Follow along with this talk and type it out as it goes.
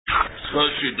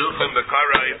Shiduchim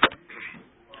Bekarai,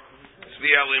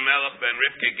 Tzvi Elimelech ben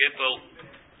Rivka Gittel,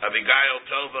 Abigail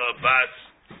Tova Bas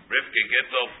Rivka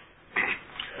Gittel,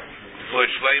 for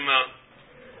Shlema,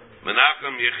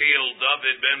 Menachem Yechiel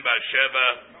David ben Basheva,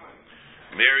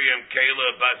 Miriam Kayla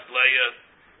Bas Leah,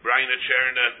 Brina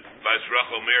Cherna Bas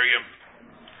Rachel Miriam,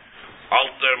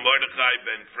 Alter Mordechai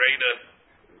ben Freda,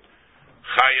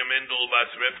 Chaya Mindel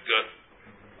Bas Rivka,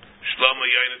 Shlomo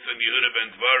Yonason Yehuda ben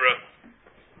Dvara,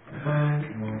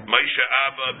 Moshe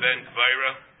Abba ben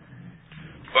Kvaira,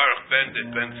 Baruch Bendit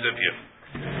ben Sivya.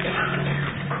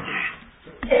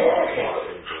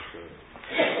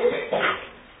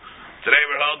 Today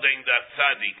we're holding that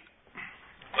Tzadi.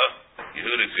 Oh,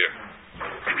 Yehuda's here.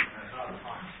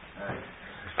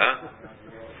 Huh?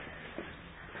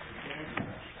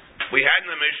 We had in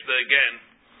the Mishnah again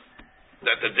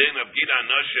that the din of Gida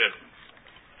Noshe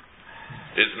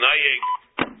is nayig.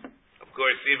 Of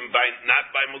course, even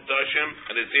not by Mukdashim,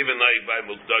 and it's even like by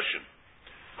Mukdashim.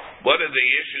 What are the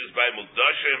issues by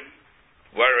Mukdashim?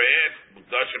 Whereas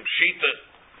Mukdashim Shita,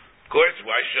 of course,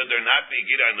 why should there not be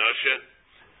Gida Noshe?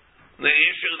 The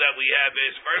issue that we have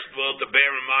is, first of all, to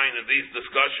bear in mind in these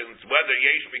discussions whether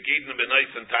Yesh Begidin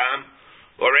B'Nais and Tam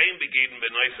or Ein Begidin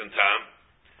B'Nais and Tam.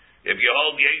 If you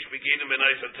hold Yesh Begidin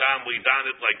B'Nais and Tam, we don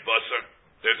it like Basar.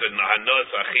 There's a Hanos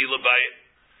Achila by it.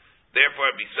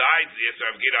 Therefore, besides the Isser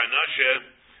of Gida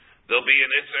Noshe, there'll be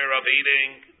an Isser of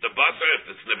eating the Basar.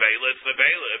 If it's Nevela, it's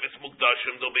Nevela. If it's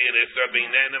Mukdashim, there'll be an Isser of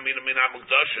being Nena Mina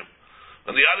Mukdashim.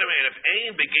 On the other hand, if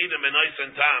Ein Begidin B'Nais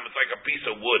and Tam, it's like a piece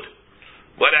of wood.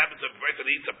 What happens if a person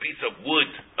eats a piece of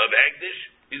wood of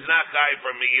Egdish? He's not Chai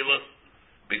for Meila,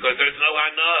 because there's no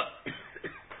Hana.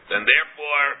 And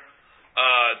therefore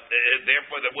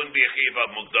there wouldn't be a Chiv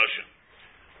of Mukdashim.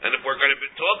 And if we're going to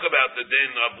talk about the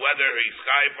din of whether he's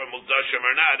Chai for Mukdashim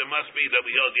or not, it must be that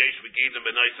we hold Yesh V'Gidim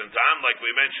B'Nais and Tam, like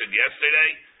we mentioned yesterday.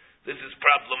 This is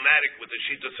problematic with the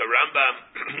Shitas Rambam,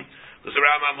 because the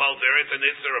Rambam holds there is an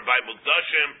Isser by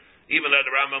Mukdashim, even though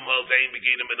the Rambam holds Ein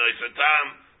V'Gidim B'Nais and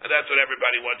Tam. And that's what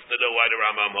everybody wants to know, why the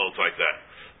Rambam holds like that.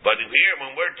 But in here,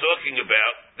 when we're talking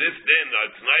about this din,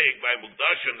 it's naig by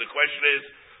Mukdashim, the question is,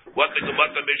 what the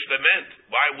Mishnah meant.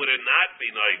 Why would it not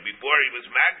be naig? Before he was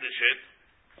Magdashit,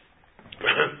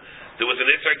 there was an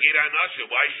Isser Gida Noshe.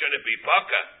 Why should it be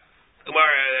Paka?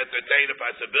 Gemara entertained a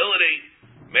possibility.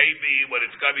 Maybe what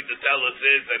it's coming to tell us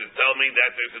is that it's telling me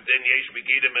that there's a din Yesh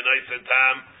Begidim B'Nais and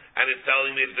Tam, and it's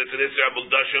telling me that there's an Isser of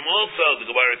Mukdashim also. The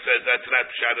Gemara says that's not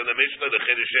Pshat in the Mishnah. The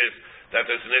Chiddush is that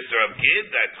there's an Isser of Gid,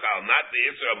 that's Chal, not the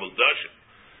Isser of Mukdashim.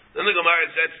 Then the Gemara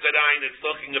says Tadain, it's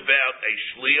talking about a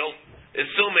Shliel,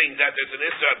 assuming that there's an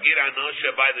Isser of Gida Noshe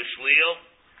by the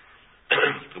Shliel.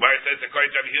 The Gemara says,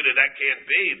 according to Rabbi Yehuda, that can't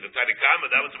be. The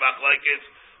Tadikama, that was about like it's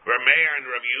Rameir and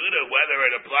Rabbi Yehuda, whether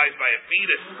it applies by a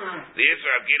fetus, the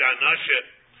Isser of Gida Noshe,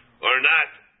 or not.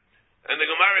 And the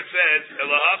Gemara says,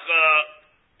 Elahacha,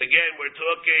 again, we're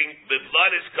talking, the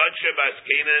blood is Kadsha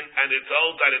Baskinen, and it's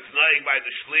told that it's Naig by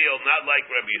the Shliel, not like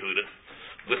Rabbi Yehuda.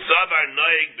 The Savar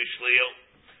Naig B'Shliel,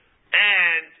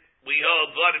 and we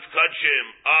hold blood is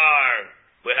Kadshim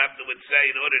we would say,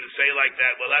 in order to say like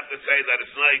that, we'll have to say that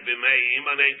it's Naig B'Mei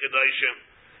Imanein Kedoshim,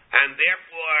 and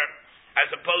therefore, as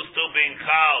opposed to being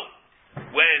Chal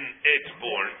when it's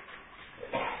born.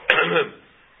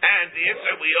 And the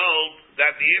Isser we hold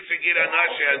that the Isser Gida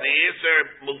Noshe and the Isser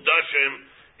Mukdashim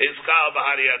is Chal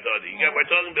B'Hari Adodi. Again, we're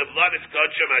talking the blood is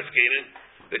Kodshim Askinin,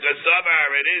 because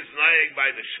Savar it is Naig by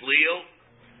the Shliel,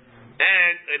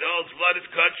 and it holds blood is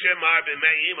Kodshim Ar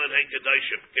B'Mei Imanein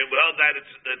Kedoshim. It will hold that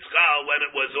it's Chal when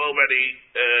it was already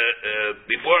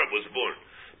before it was born.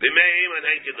 B'Mei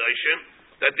Imanein Kedoshim.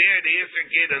 That there the Isser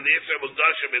Gid and the Isser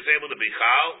Mukdashim is able to be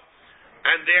Chal,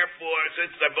 and therefore, since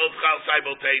they're both Chal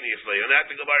simultaneously, and that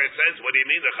the Gemara says, what do you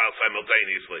mean they're Chal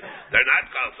simultaneously? They're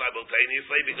not Chal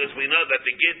simultaneously because we know that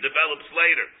the Gid develops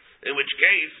later. In which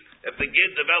case, if the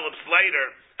Gid develops later,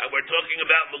 and we're talking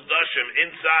about Mukdashim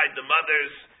inside the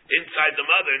mother's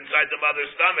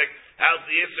stomach, how's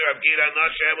the Isser of Gid and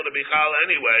Noshe able to be Chal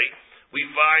anyway? We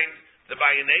find that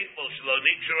by an eightful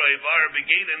Shalonik Shuroi Var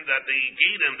Begidin, that the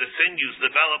Gidim, the sinews,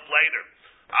 develop later.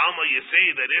 Alma, you see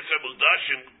that Isser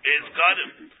Mukdashim is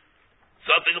Kadim.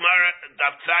 So the Gemara,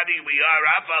 Davtzadi, we are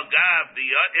Afal Gav, the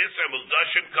Isser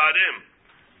Mukdashim Kadim.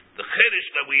 The Chiddush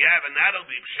that we have, and that'll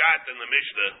be Pshat in the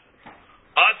Mishnah,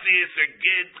 Asi Isser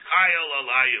Gid Chayil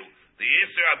Alayu. The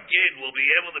Isser of Gid will be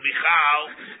able to be Chal.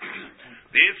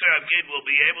 The Isser of Gid will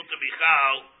be able to be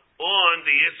Chal on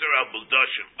the Isser of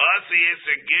Mukdashim. Asi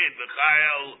Isser Gid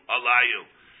V'Chayil Alayu.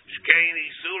 Shkeini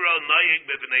Suro Noyik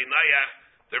B'Vnei Noyach.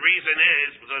 The reason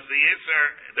is because the Isser,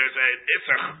 there's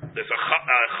a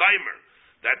Chaimer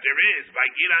that there is by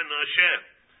Gida Noshe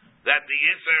that the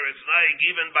Yisr is naig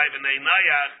even by B'nai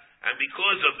Nayach, and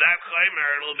because of that chaymer,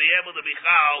 it'll be able to be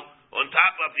chal on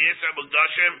top of the Yisr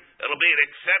Mukdashim. It'll be an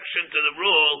exception to the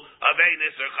rule of Ein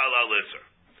Yisr Chalal Yisr.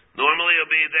 Normally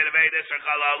it'll be that of Ein Yisr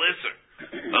Chalal Yisr.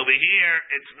 Over here,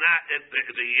 it's not.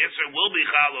 The Yisr will be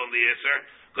chal on the Yisr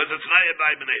because it's naig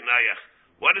by B'nai Nayach.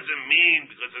 What does it mean?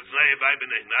 Because it's naig by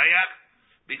B'nai Nayach?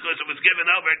 Because it was given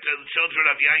over to the children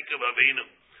of Yaakov Avinu.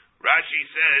 Rashi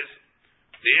says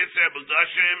the Yisr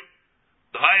Mukdashim.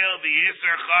 We have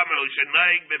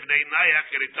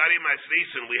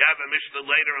a Mishnah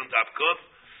later on Daf Kuf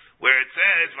where it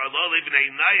says what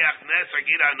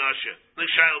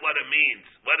it means.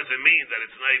 What does it mean that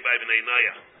it's naig by b'nei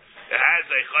nayach? It has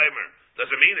a chaymer. Does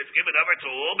it mean it's given over to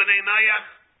all b'nei nayach?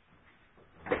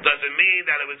 Does it mean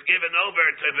that it was given over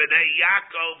to b'nei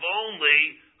Yaakov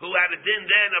only, who had a din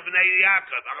then of b'nei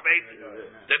Yaakov,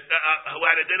 who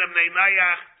had a din of b'nei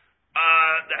nayach?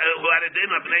 Who had a din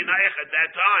of Bnei Nayach at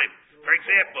that time. For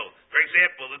example,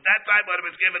 at that time when it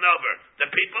was given over,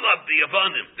 the people of the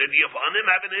Yavanim, did the Yavanim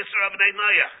have an Isser of Bnei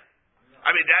Nayach?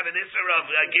 I mean, they have an Isser of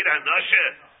Gid HaNashe.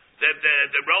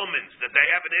 The Romans, did they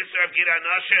have an Isser of Gid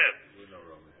HaNashe?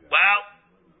 Well,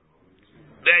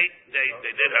 they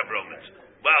did have Romans.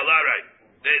 Well, all right,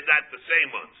 they're not the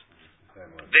same ones.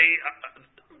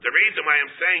 The reason why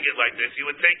I'm saying it like this,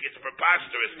 you would think it's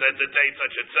preposterous to entertain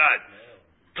such a tzad.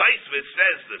 Taisvis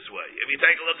says this way. If you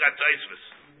take a look at Taisvis,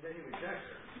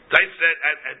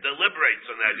 Taisvis deliberates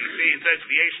on that. You see, he says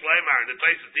V'yesh Leimar, and the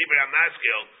Taisvis Dibra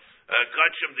Maskil,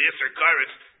 Kachim the Yisr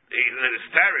Karis, in his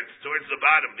teretz towards the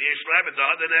bottom. V'yesh Leimar, the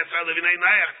Hadan Esar Levnei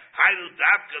Nayach, Haylu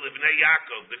Davka Levnei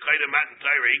Yaakov, the Kaida Matan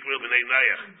Torah Ikru Levnei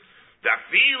Nayach.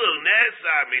 Dafilu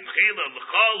Nesar Mitchila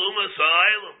L'chol Umas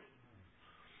Ha'olam.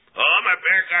 Ha'omar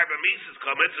Berkar B'mises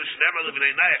Kamitzu Shnemer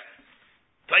Levnei Nayach.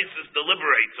 Taisvis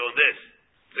deliberates on this.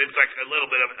 It's like a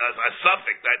little bit of a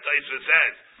suffix that Taisva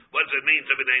says. What does it mean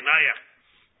to b'nei nayach?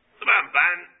 The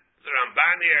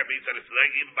Ramban here means that it's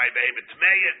like even by behemoth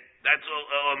tmeya. That's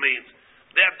all it means.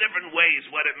 They have different ways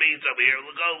what it means over here.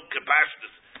 We'll go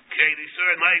kapashtus. K'edi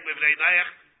sur and like b'nei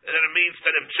nayach, and then it means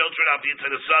to the children of the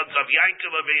sons of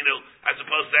Yaakov Avinu, as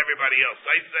opposed to everybody else.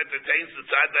 Taisva entertains the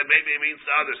side that maybe it means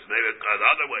to others, maybe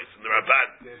other ways in the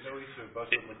Ramban. There's no Isser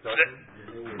Basar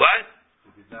Mukdashim. What?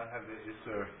 It did not have the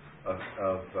Isser of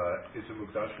Isser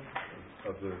Mukdashim,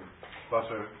 of the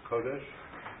Basar Kodesh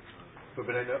for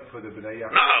the Bnei Yaakov.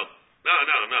 No.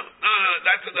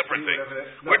 That's a different thing.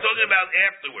 We're talking about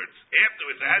afterwards.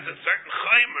 Afterwards, it has a certain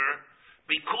chaymer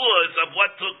because of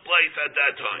what took place at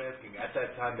that time. I'm asking, at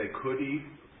that time they could eat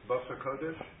Basar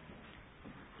Kodesh.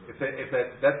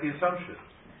 That's the assumption.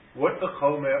 What's the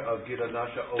chomer of Gid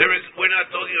HaNashe? We're not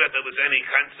talking about there was any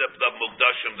concept of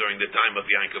Mukdashim during the time of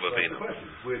Yaakov Avinu.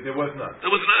 There was none.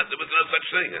 There was no such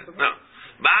thing. No.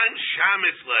 Man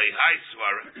Shamislei Hai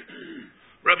Svara.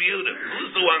 Rabbi Yehuda,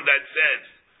 who's the one that says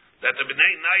that the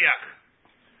Bnei Nayach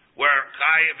were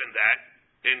chayiv in that?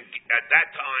 At that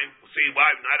time, see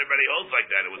why not everybody holds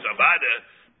like that. It was Avada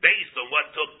based on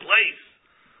what took place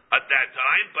at that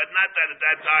time, but not that at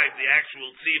that time the actual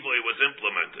tzivoy was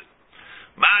implemented.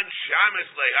 Man shamis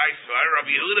le'aisvar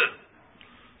Rabbi Yehuda.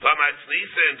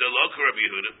 Famatzlisa and Deloka Rabbi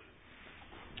Yehuda.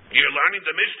 You're learning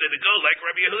the Mishnah to go like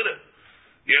Rabbi Yehuda.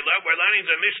 We're learning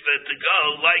the Mishnah to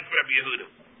go like Rabbi Yehuda.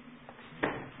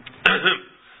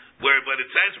 When it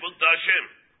says Mukdashim,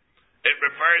 it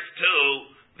refers to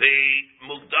the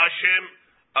Mukdashim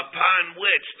upon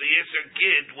which the Yisr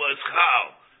Gid was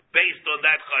chal, based on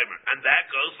that chaymer. And that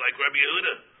goes like Rabbi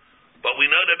Yehuda. But we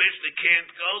know the Mishnah can't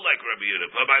go like Rabbi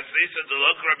Yehuda. V'masrisa to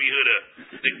look Rabbi Yehuda.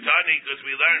 Diktani, because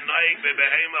we learn naik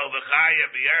bebehema v'chaya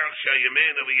v'yarach shel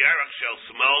yamin v'yarach shel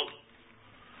smol.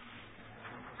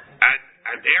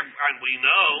 And we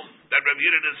know that Rabbi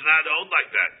Yehuda does not hold like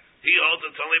that. He holds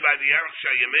it's only by the yarach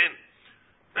shel yamin.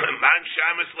 Man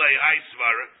shamis le'ai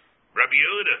svara. Rabbi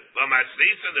Yehuda.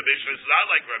 V'masrisa, the Mishnah is not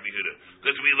like Rabbi Yehuda,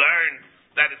 because we learn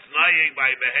that it's naik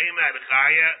by behema and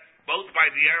chaya, both by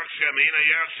the Yerach Shemin and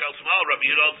Yerach Shel Small. Rabbi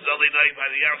Yehuda is only naik by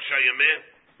the Yerach Shel Yamin.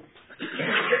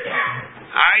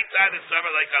 I thought it's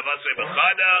something like Avasei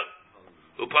Bechada,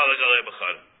 Upalagalei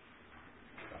Bechada.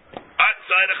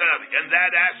 In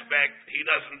that aspect, he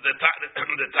doesn't. The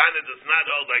Tana does not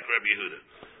hold like Rabbi Yehuda.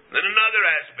 Then another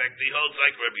aspect, he holds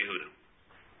like Rabbi Yehuda.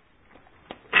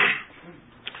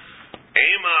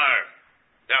 Amar.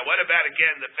 Now, what about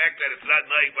again the fact that it's not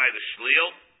naik by the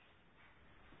Shliel?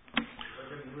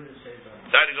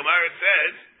 So the Gemara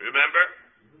says, remember,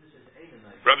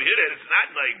 Rabbi Yehuda is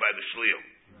not naik by the Shliel.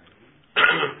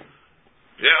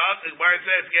 The Gemara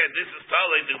says again, this is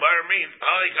totally, the Gemara means,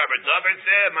 Rabbi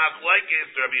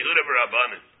Yehuda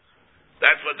v'Rabbanan.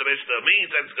 That's what the Mishnah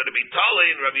means, and it's going to be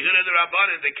Chullin, Rabbi Yehuda the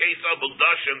Rabban, in the case of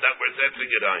Mukdashim that we're setting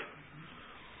it on.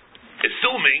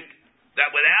 Assuming that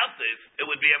without this, it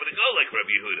would be able to go like Rabbi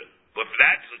Yehuda. But for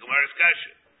that's the Gemara's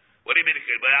kasha. What do you mean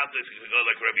without this it could go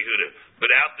like Rabbi Yehuda?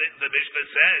 Without this, the Mishnah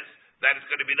says that it's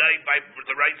going to be done by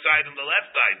the right side and the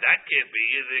left side. That can't be.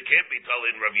 It can't be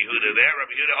Chullin Rabbi Yehuda there.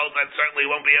 Rabbi Yehuda holds that certainly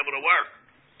won't be able to work.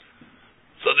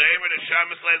 So the Eimer the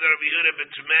Shamas lay the Rabbi Yehuda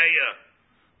b'Tmeya,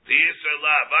 the Yisr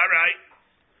Lav. All right.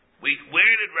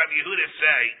 Where did Rabbi Yehuda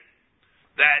say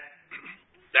that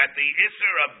the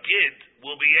Isser of Gid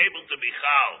will be able to be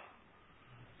Chal?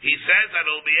 He says that it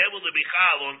will be able to be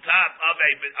Chal on top of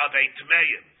a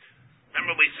Tmeya.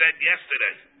 Remember we said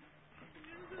yesterday,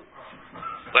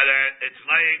 whether it's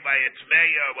lying by a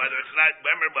Tmeya or whether it's not.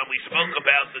 Remember when we spoke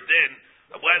about the din,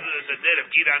 whether there's a din of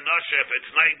Gid HaNosha if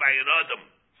it's lying by an Adam,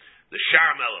 the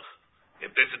Shar Melech.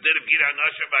 If there's a din of Gid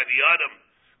HaNosha by the Adam,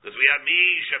 because we have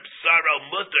Mish Absaro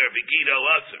Mutter Vigido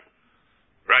Usser.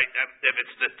 Right? If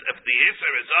the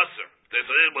Isser is Usser,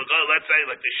 we'll go, let's say,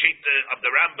 like the Shita of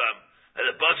the Rambam, and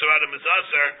the Basar Adam is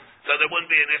Usser, so there wouldn't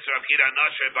be an Isser of Gid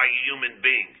HaNosha by a human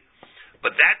being.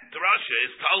 But that drasha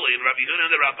is Chullin, Rabbi Yehuda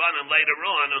and the Rabbanim later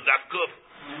on Daf Kuf,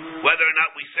 whether or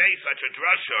not we say such a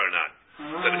drasha or not.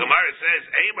 So the Gemara says,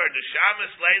 Eimer, the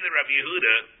Shamas lay the Rabbi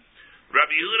Yehuda.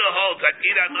 Rabbi Yehuda holds that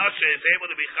Gid HaNosha is able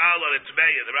to be Chal on a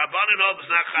Tmeya. The Rabbanim holds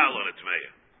it's not Chal on a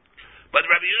Tmeya. But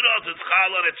Rabbi Yehuda holds it's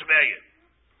Chal on a Tmeya.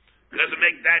 Doesn't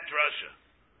make that drasha.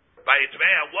 By a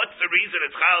Tmeya, what's the reason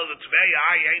it's Chal on a Tmeya?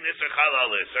 I ain't Isser Chal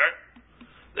al Isser.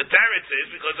 The teretz is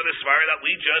because of the svara that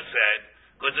we just said,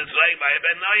 because it's laid by a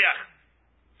Ben Noyach.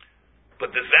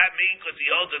 But does that mean because he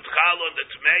holds it's Chal on the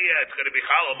Tmeya, it's going to be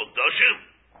Chal on Mukdoshim?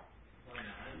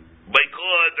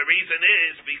 Because the reason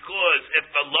is because if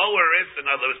the lower is, in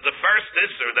other words, the first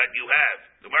Isser that you have,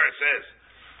 the Gemara says,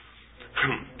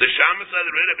 the Shamas of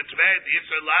the Rid of Tmeya, the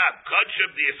Isser Lab,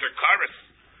 Kutshub, the Isser Karis,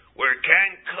 where it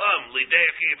can come,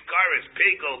 Lideachiv Karis,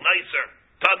 Pigel, Nicer,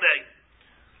 Tadei.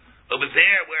 It was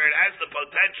there where it has the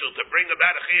potential to bring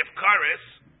about a Chiv Karis,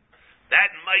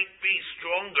 that might be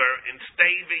stronger in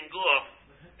staving off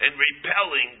and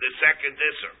repelling the second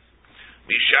Isser.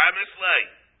 Mishamis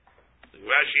Lei.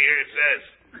 Rashi here says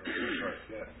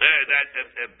that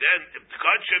if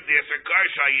Kutshim the Isser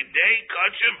Karis Hayidei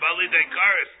Kutshim Balidei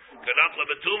Karis Kanakla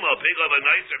Betumo Pigla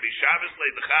B'Nicer Mishamis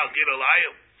Lei D'Chal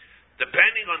Gidalayim.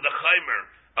 Depending on the chaymer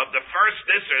of the first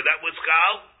Isser that was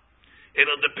Chal,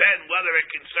 it'll depend whether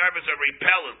it can serve as a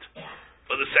repellent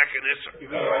for the second Isser.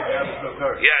 Even though right now there's no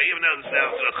Karis. Yeah, even though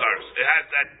there's no Karis. It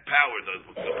has that power, the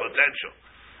potential.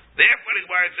 Therefore, the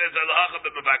Gemara says, Alacha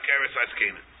b'Mavakeres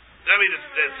Askina. Let me just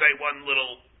say one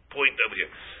little point over here.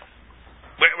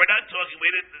 We're not talking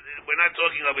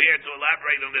over here to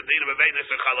elaborate on the din of Avein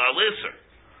Isser Chalal Isser.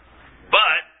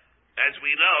 But, as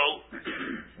we know,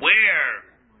 where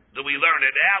do we learn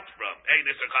it out from? Ein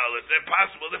Isser Chalal Isser.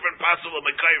 Different possible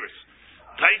Mekairis.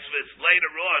 Taisvis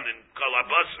later on in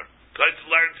Kalabasar. Taisvis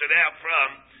learns it out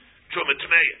from Truma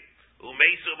Tmeya.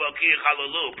 Umeisu Balkiyah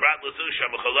Chalalu, Prat Lasusha,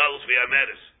 Mechalalus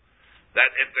V'Amedes.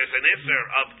 That if there's an Isser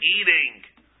of eating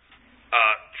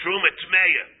Truma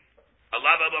Tmeya,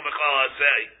 Allah Mechala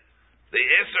say, the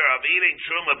Isser of eating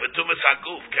Truma Betumas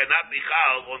Haguf cannot be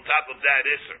Chal on top of that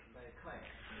Isser.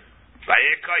 By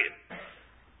Ekayim.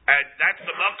 And that's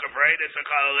the Malka for Ein Isser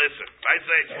Chalal Isser. I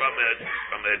say it's from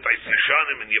a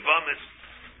Baisishanim and Yavamis,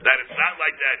 that it's not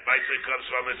like that. Baisai comes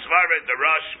from a Svared, the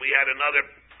Rosh. We had another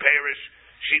parish,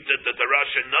 Shita, that the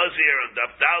Rosh and Nazir and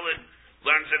Davdalin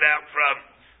learns it out from.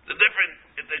 The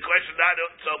question not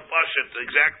so pashut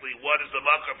exactly what is the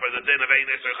Malka for the din of Ein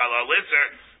Isser Chalal Isser,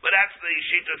 but that's the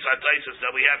Shita Sataisis that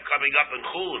we have coming up in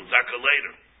Chullin, Zaka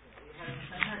later.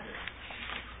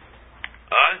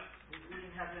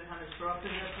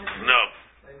 No.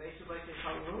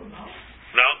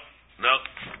 No.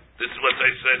 This is what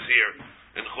they says here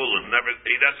in Chullin.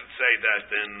 He doesn't say that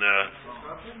in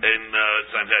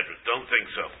Sanhedrin. Don't think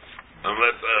so.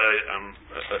 Unless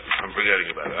I'm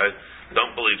forgetting about it. I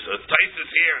don't believe so. It's Taisus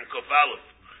here in Kuf Aleph.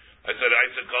 I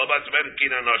said Kolabat Zebed and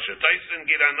Gid HaNosha. Taisus and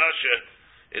Gid HaNosha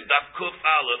in Daf Kuf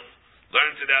Aleph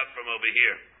learns it out from over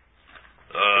here.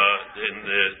 In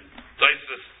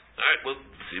Taisus. All right, we'll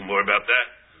see more about that.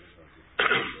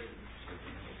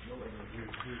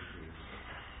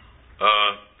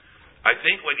 I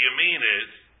think what you mean is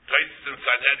Taisus and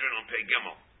Sanhedrin on Pei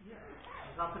Gimel.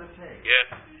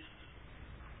 Yeah.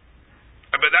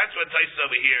 But that's what Taisus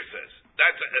over here says.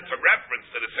 That's a reference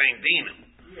to the same dinim.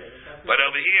 But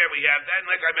over here we have that, and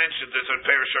like I mentioned, there's a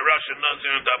Perish Rosh and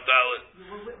Nazir and Davdalit.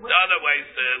 The other ways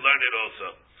to learn it also.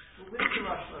 Where's the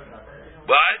Rosh learned out?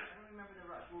 What? I don't remember the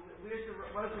Rosh.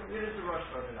 Where does the Rosh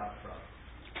learn it out from?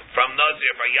 from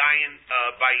Nazir by yayin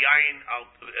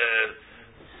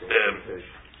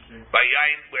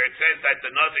where it says that the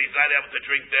Nazir is not able to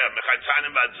drink there. Mechatzanim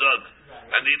badzug,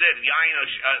 and he did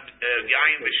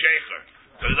yayin b'shecher.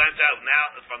 So he learns out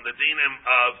now from the dinim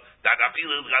of that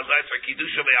afilu gazais or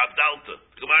kiddusha be'abdalta.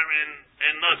 Gemara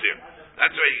in Nazir.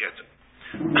 That's where you get it.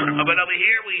 But over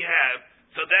here we have.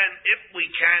 So then, if we'll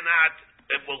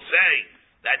say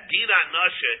that Gida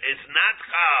Nasha is not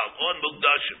Chal on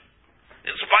Mukdashim,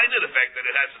 in spite of the fact that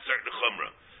it has a certain Chumrah,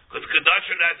 because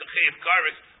Kedushin has a Chiv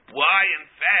Karis, why, in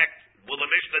fact, will the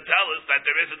Mishnah tell us that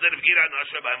there is a din of Gida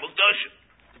Nasha by Mukdashim?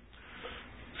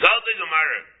 So the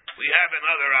Gemara, we have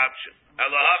another option.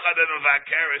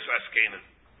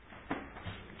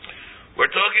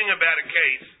 We're talking about a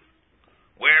case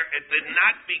where it did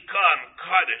not become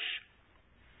Kaddish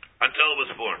until it was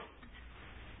born.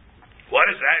 What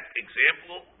is that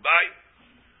example by?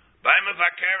 By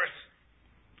Mavakeres.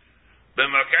 The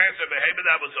Mavakeres of Behebed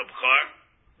that was a Bchar.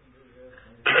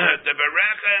 The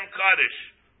Berecha and Kaddish,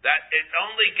 that it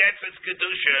only gets its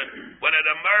Kedusha when it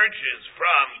emerges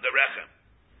from the Rechem.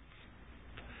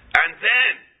 And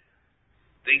then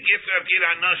the Gisra of Gid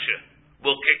HaNasha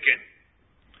will kick in.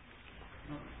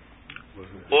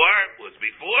 Or it was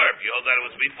before, if you hold that it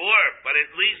was before, but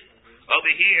at least over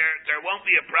here, there won't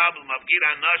be a problem of Gid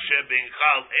HaNasha being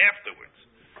Chal afterwards.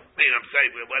 I'm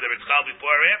saying whether it's Chal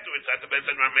before or afterwards, that's the best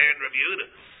in Rameir and Rav Yehuda.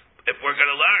 If we're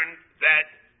going to learn that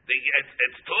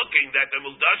it's talking that the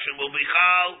Mukdashim will be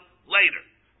Chal later.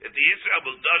 If the Yisrael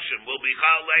Mukdashim will be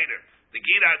Chal later, the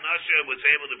Gid HaNasha was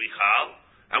able to be Chal,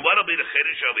 and what'll be the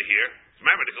Chiddush over here?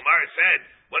 Remember, the Gemara said,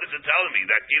 what is it telling me?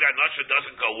 That Gid HaNasha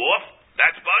doesn't go off?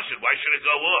 That's Bashid. Why should it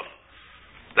go off?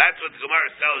 That's what the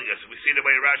Gemara is telling us. We see the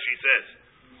way Rashi says.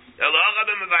 So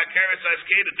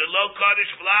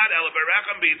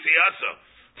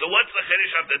what's the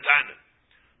chiddush of the Tana?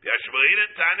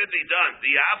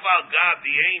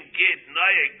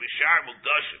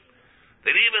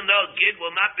 That even though Gid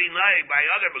will not be naig by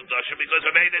other Mukdashim because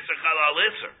of Eidus and Chalal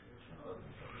Isser.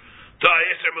 To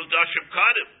Isser Mukdashim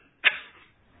Kadim.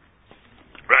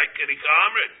 Right? Kedika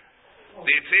Amrit.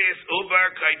 The Yitzis Uber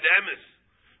Kaidemis.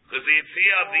 Because the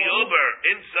Yitzia of the Uber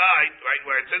inside, right,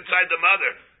 where it's inside the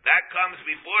mother, that comes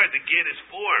before the Gid is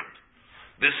formed.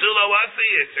 The Sulawasi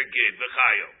is a Gid,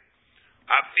 V'chayo.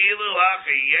 Afilu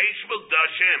Hachi, Yesh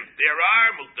Mukdashim. There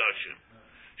are Mukdashim.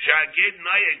 Shagid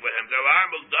Nayig Behem. There are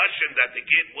Mukdashim that the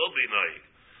Gid will be Nayig.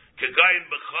 Kagayin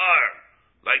Bechar,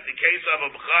 like the case of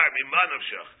a Bechar,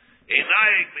 Mimanavshach.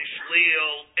 Nayig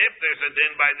B'Shlil, if there's a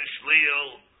din by the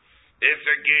Shlil, is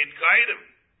a Gid Kaidim.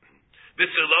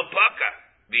 V'Sulo Paka.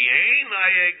 V'Yein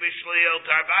Nayig B'Shlil,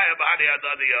 Tarbaya B'Hadi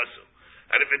Adadi Yasu.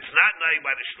 And if it's not naig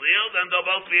by the shlil, then they'll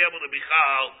both be able to be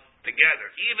chal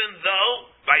together. Even though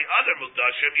by other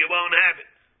mukdashim you won't have it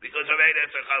because of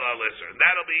Eides or Chalal Isser. And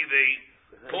that'll be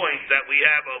the point that we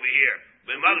have over here.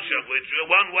 B'Moshe, which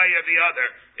one way or the other,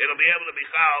 it'll be able to be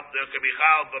chal. There can be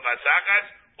chal b'vasakas,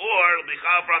 or it'll be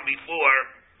chal from before,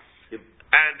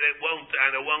 and it won't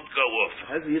go off.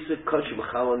 How's the Yisr Kach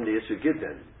b'chal on the Yisr Gid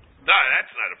then? No,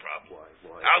 that's not a problem.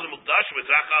 Why? How the mukdashim is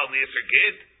chal on the Yisr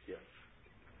Gid?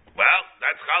 Well,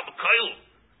 that's Chal B'Koil.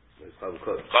 Chal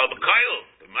B'Koil.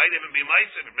 It might even be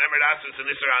Meiser. Remember, it asks us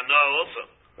in Isra Ano also.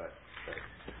 Right.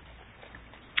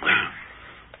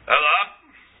 Hello?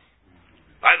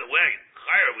 By the way,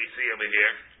 Chayra we see over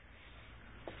here.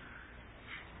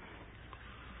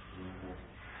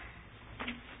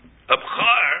 A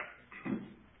B'char,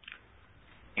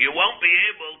 you won't be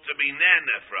able to be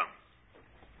Nana from.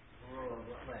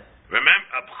 Remember,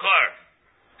 a B'char,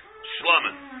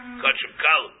 Shlomen, Kachim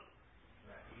Kalu.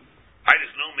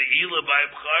 There's no Me'ila by a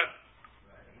B'char.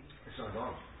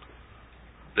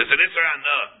 There's an Isra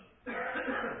Anah.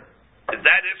 Is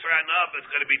that Isra Anah that's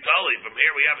going to be Tali? From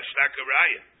here we have a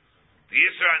Shtakaraya. The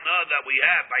Isra Anah that we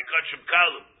have by Kachim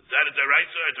Kalu, is that a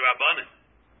Deraisa or a Derabanan?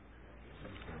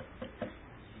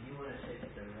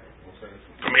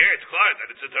 From here it's clear that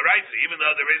it's a Deraisa, even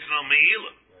though there is no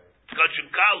Me'ila. It's Kachim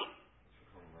Kalu.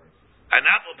 And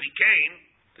that will be Cain.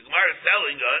 The Gemara is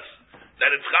telling us that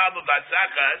it's Chal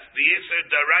B'Vasakas, the Yisr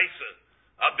Daraisa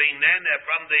of being Nene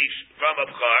from a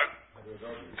B'char,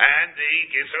 and the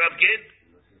Yisr of Gid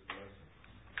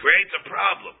creates a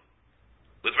problem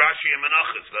with Rashi and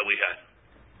Menachos that we had.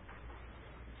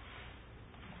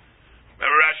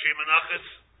 Remember Rashi and Menachos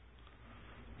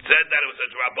said that it was a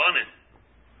Drabanan,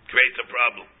 creates a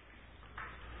problem.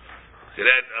 It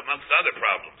had, amongst other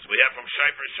problems. We have from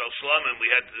Shaifer Shal Shlomen,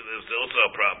 there was also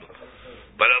a problem.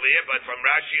 But over here, from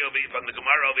Rashi, from the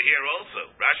Gemara over here also.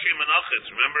 Rashi Menachos,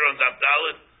 remember on Daf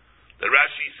Dalet, the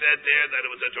Rashi said there that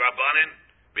it was a Drabanan,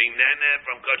 being Nene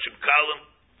from Kachim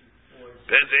Kalim.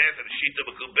 Pezeh and Shita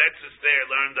Bekubetzis there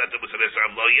learned that there was an Isser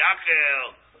of Lo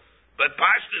Yachel. But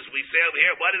Pashtus, we say over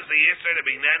here, what is the Isser to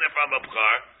be Nana from a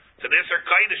Bchar? It's an Isser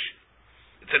Kaidish.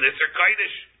 It's an Isser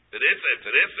Kaidish. It's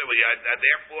an Isser.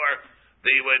 Therefore,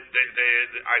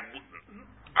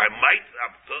 I might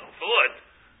have thought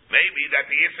maybe that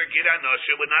the Isser Gida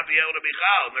Nosha would not be able to be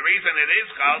Chal. And the reason it is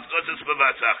Chal is because it's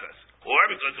Bavasachas. Or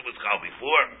because it was Chal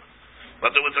before.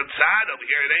 But there was a tzad over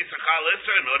here, it ain't a Chal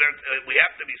Isser, in order, we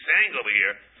have to be saying over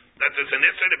here, that there's an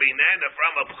Isser to be Nana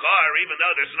from a Bchar, even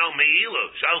though there's no Me'ilu.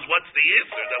 Shows what's the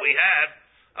Isser that we have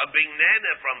of being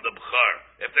Nana from the Bchar,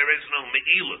 if there is no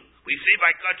Me'ilu. We see by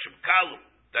Kachim Kalu,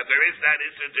 that there is that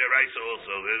Isser Deraisa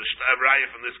also. There's a raya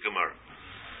from this Gemara.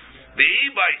 The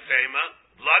Ibai Sema,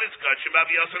 blood is Kachim, Av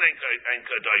Yosan and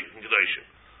Kedoshim.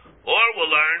 Or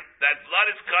we'll learn that blood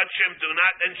is Kachim do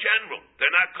not, in general,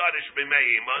 they're not Kaddish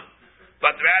B'Me'iman,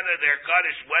 but rather they're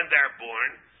Kaddish when they're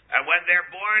born, and when they're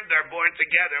born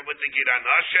together with the Gida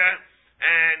Nosha,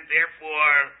 and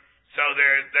therefore, so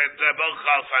they're both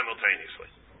Chal simultaneously.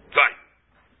 Fine.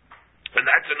 And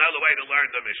that's another way to learn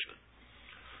the Mishnah.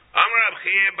 Amar Rav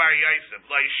Chiya bar Yosef,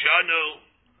 Laishanu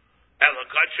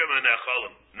Elakachim and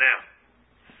Echolim. Now,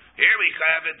 here we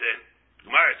have it in.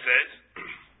 Gemara says,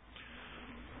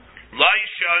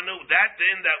 Laishanu, that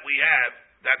din that we have,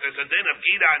 that there's a din of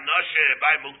Gida Noshe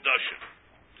by Mukdashim.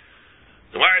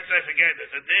 The Gemara says again,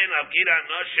 there's a din of Gida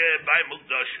Noshe by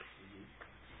Mukdashim.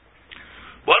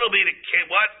 What'll be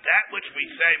that which we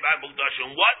say by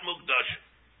Mukdashim? What Mukdashim?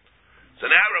 So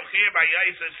now Rav Chiya bar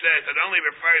Yosef says it only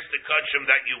refers to kachim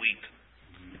that you eat.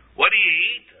 What do you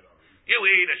eat? You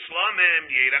eat a shlomim,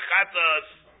 you eat a chatas,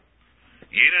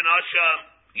 you eat an asham,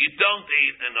 you don't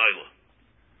eat an oila.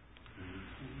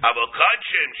 Aval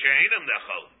kachim she'enim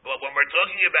nechal. But when we're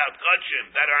talking about kachim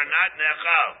that are not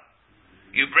nechal,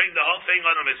 you bring the whole thing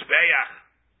on a mizbeach.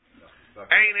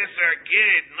 Ein iser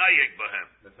gid nayik b'hem.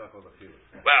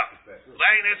 Well,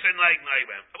 lein iser nayik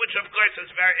b'hem, which of course is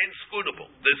very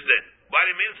inscrutable. This din. Why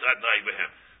do you mean it's not nayik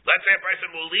b'hem? Let's say a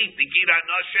person will eat the gid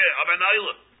noshe of an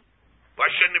oila.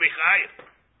 Why shouldn't he be chayiv?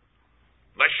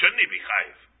 Why shouldn't he be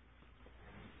chayiv?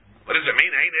 What does it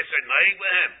mean? Ein iser nayik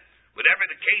b'hem. Whatever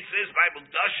the case is by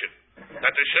Mukdashim,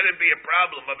 that there shouldn't be a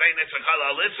problem of ein iser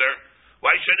chalal iser.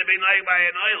 Why shouldn't it be nayik by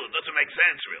an oila? It doesn't make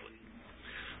sense really.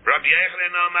 Rabbi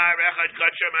Yechon Omar Echad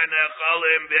Kachim and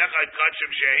Cholim V'Echad Kachim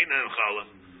She'ein Cholim.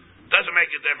 Doesn't make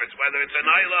a difference whether it's an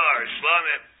Ayla or a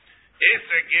Shlomim.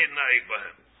 Isser Gid Na'ik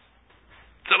B'hem.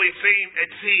 So it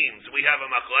seems we have a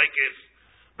machlokes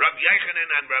Rabbi Yechonin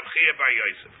and Rabbi Chiya bar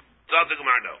Yosef. It's all the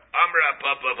Gemara no. Amra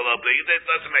Papa V'Lo Bligi. This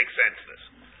doesn't make sense. This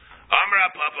Amra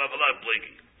Papa V'Lo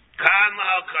Bligi. Kan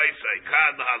Lahal Kaisei.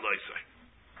 Kan Lahal Loisei.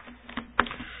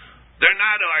 They're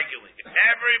not arguing.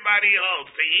 Everybody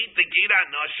holds to eat the Gida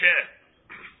Noshe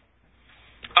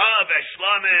of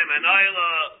Eshlamim and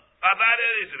Ayla. About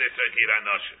it is an Isser Gida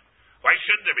Noshe. Why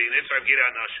shouldn't there be an Isser Gida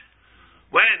Noshe?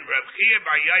 When Rav Chiya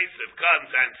bar Yosef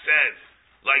comes and says,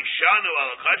 like Shanu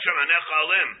al Kachim and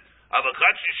Echalim, al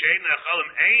Kachim Shein Echalim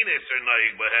ain't Isser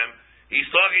Noig B'hem, he's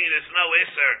talking there's no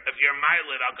Isser if you're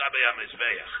Mailit al Gabi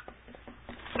HaMizbeach.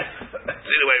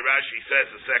 See the way Rashi says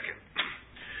a second.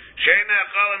 Shein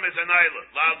Echalim is an island.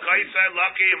 La'al Kaisai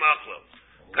Laki Machlo.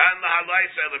 Kan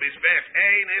Lahalaisai L'Mizbech.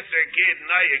 Ein Isser Gid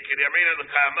Nayik K'Yamina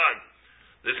L'Kaman.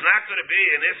 There's not going to be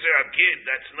an Isser of Gid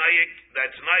that's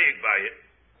Nayik by it.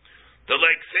 The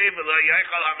like Seiv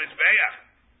L'Yaichal HaMizbeach.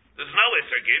 There's no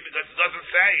Isser Gid because it doesn't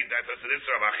say that there's an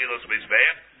Isser of Achilos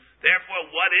Mizbeach. Therefore,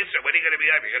 what Isser? What are you going to be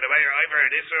over? You're going to be over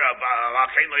an Isser of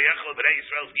Achein L'Yaichal B'nei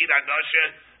Yisrael's Gid HaNoshe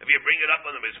if you bring it up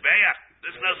on the Mizbeach?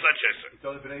 There's no such Isser. It's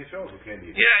only B'nai Yisrael who can't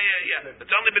eat it. Yeah.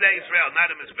 It's only B'nai Yisrael, not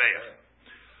a Mizbeach.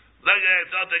 Look at it,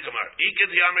 it's all the Gemara. Ikid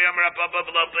Yamri Yamra Papa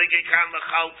V'Lo Bligi Kan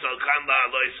L'Chaltzo Kan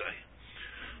L'Aloisai.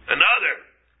 Another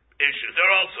issue,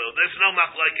 there's no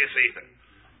machlokes either.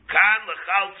 Kan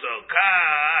L'Chaltzo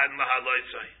Kan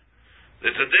L'Aloisai.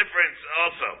 There's a difference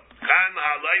also. Kan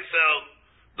L'Aloisai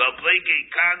the Bligi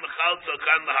Kan L'Chaltzo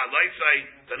Kan L'Aloisai.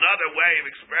 It's another way of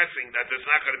expressing that there's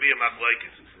not going to be a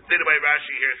machlokes. See the way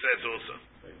Rashi here says also.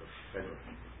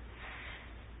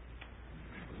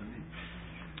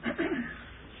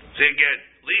 See again,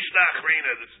 Lishna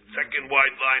Achrina, the second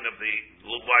wide line of the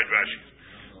wide Rashi.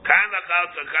 Kan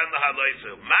L'Chaltzo Kan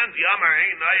L'Haloisu. Man Yamar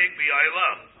Ein Nayik B'Ayla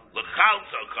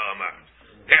L'Chaltzo Kamar.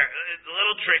 Here, it's a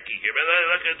little tricky here, but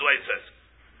look at the way it says.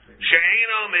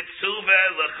 She'eino Mitzuve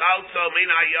L'Chaltzo Min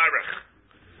HaYarech.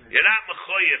 You're not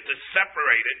mechoyev to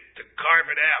separate it, to carve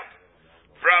it out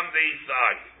from the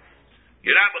thigh.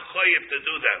 You're not mechoyev to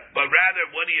do that, but rather,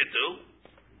 what do?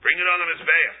 Bring it on the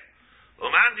mizbeach.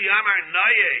 Uman di amar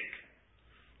nayek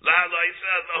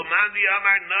lahaloisa lomandi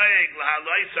amar noeg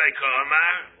lahaloisa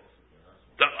ka'amar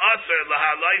the aser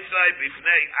lahaloisa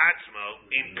bifnei atzmo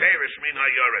in perish min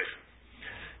hayorech.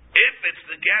 If it's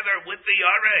together with the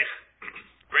yorech,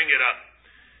 bring it up.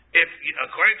 If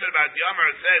according to the Bat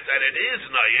Yomer it says that it is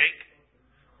noeg,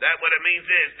 that what it means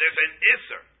is there's an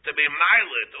iser to be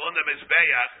milet on the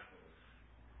mizbeach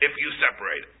if you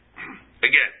separate it.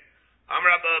 Again,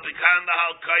 Amrabba bikan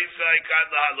lahal kaisai kan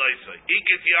lahaloisai.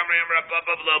 Ikit yamri amrabba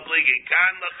b'lo bligi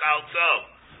kan lachalso,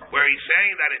 where he's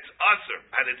saying that it's usher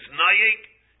and it's naik.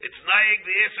 It's naik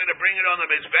the iser to bring it on the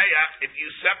mizbeach if you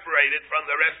separate it from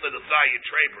the rest of the thigh, you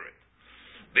traper it.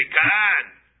 Bikan,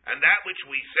 and that which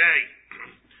we say,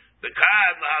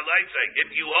 bikan lahaloisai.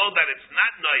 If you hold that it's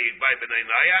not naik by b'nei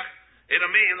nayach,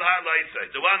 it'll mean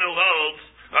lahaloisai. The one who holds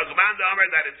Agman Amar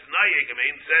that it's naik, I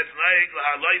mean says naik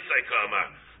lahaloisai kama.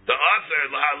 The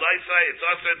aser lahaloisai, it's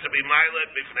aser to be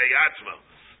milet b'fnei atzmo.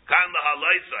 Kan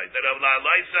lahaloisai, that of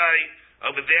lahaloisai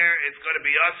over there it's going to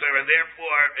be aser, and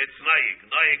therefore it's naik.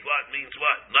 Naik what means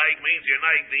what? Naik means you're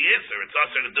naik the iser. It's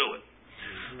aser to do it.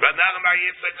 Rav Nachman bar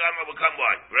Yitzchak Amar will come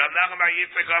what? Rav Nachman bar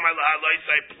Yitzchak Amar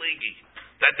lahaloisai pligi,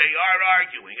 that they are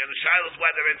arguing, and the shaila is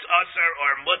whether it's aser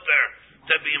or mutter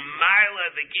to be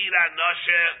milet the gira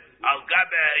noshe al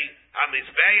gabe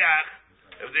hamizbeach.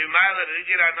 If the milet the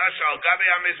gira noshe al gabe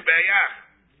hamizbeach,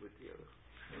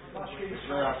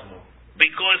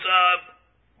 because of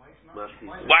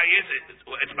why is it?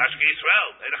 It's Mashki Yisrael.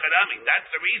 That's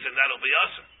the reason that'll be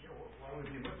aser.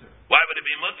 Why would it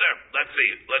be mutter? Let's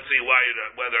see why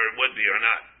whether it would be or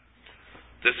not.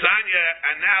 The Sanya,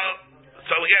 and now,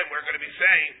 so again, we're going to be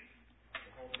saying,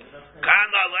 kan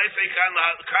la loisei, kan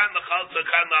la chalza,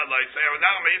 kan la loisei, or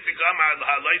now meisik amar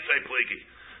la loisei pligi.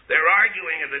 They're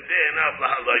arguing in the din of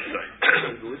la loisei.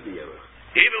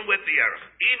 Even with the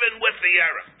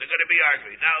erech, they're going to be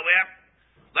arguing. Now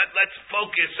let's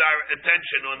focus our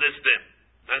attention on this din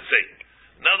and see.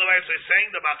 In other words, they're saying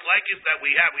the machlekes that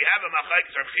we have a machlekes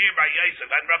Rav Chia bar Yosef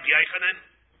and Rabbi Yochanan.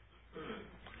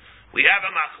 We have a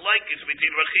machlekes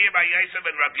between Rav Chia bar Yosef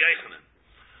and Rabbi Yochanan.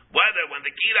 Whether when the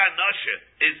gira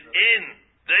noshe is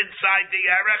inside the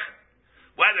erech,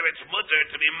 whether it's mutter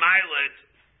to be milet,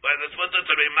 on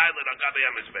gabe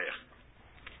hamizbeach.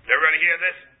 Everybody hear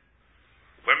this?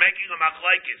 We're making a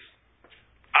machlekes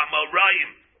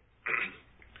amoraim.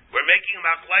 We're making a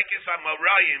machlekes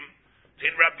amoraim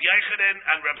in Rabbi Yochanan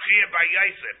and Rabbi Chia bar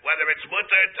Yosef, whether it's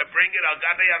mutter to bring it on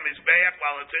gabe hamizbeach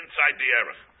while it's inside the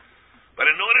erech. But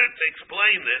in order to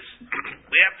explain this,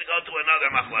 we have to go to another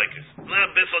machlekes. A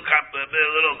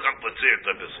little complicated.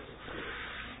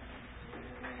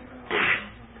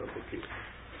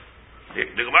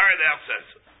 The Gemara there says,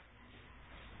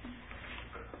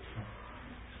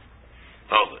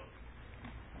 hold it.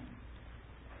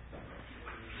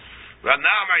 Let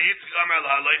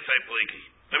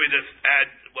me just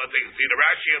add one thing. See the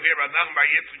Rashi over here.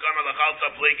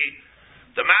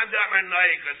 The man damar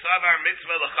noik asavar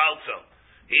mitzvah lechalzo.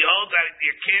 He holds that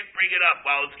you can't bring it up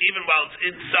while it's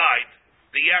inside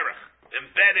the erech,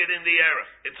 embedded in the erech.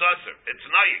 It's usher. It's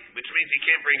noik, which means he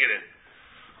can't bring it in.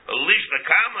 Lish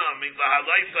nakama means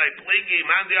lahalaisai pligi.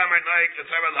 Man damar noik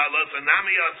asavar lahalosa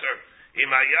nami usher.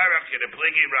 Imayarach yed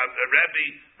pligi Rebbe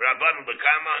Rabban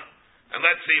lekama. And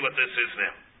let's see what this is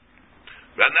now.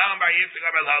 Ranam bar Yitzchak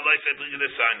amar lahaloisai pligi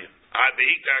desanya. Ad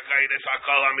behiktar kayides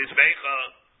hakol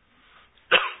hamizbecha.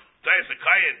 The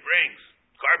Kayan brings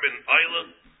carbon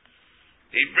oil.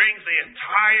 He brings the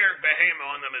entire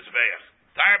behemoth on the mizbeach.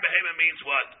 Entire behemoth means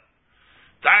what?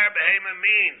 Entire behemoth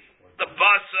means the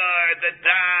basar, the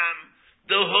dam,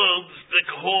 the hooves, the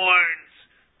horns,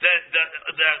 the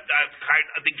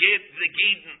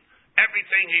gidon,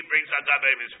 everything he brings on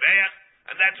gabe mizbeach,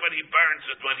 and that's what he burns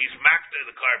when he's makter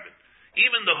the carbon.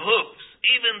 Even the hooves,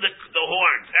 even the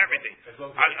horns, everything.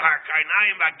 Our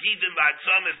karnayim, agidim,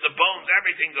 atzamis, the bones,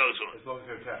 everything goes on. As long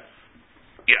as they're attached.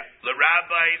 Yeah, the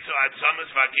rabbi, so atzamis,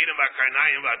 agidim,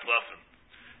 karnayim, atlafim.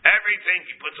 Everything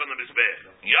he puts on the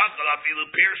mizbeach. Yachal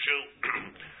afilu pirshu.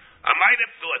 I might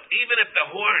have thought, even if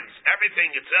the horns,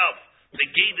 everything itself, the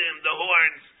gidim, the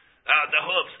horns, the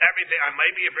hoofs, everything,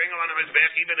 maybe you bring them on the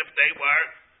mizbeach, even if they were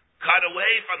cut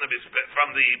away from the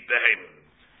behemoth.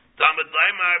 There, the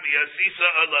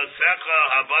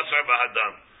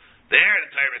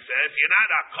Torah says, you're not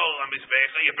a kol on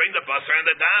mizbecha, you bring the basar and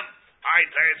the dam.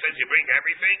 Torah says you bring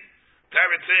everything.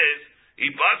 Torah says,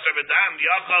 basar v'dam,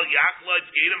 yachal yachlot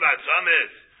gidim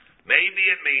v'atzamis. Maybe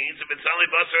it means, if it's only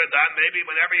basar and dam, maybe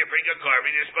whenever you bring a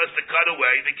carbon, you're supposed to cut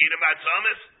away the gidim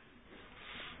v'atzamis.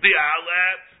 The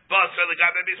basar the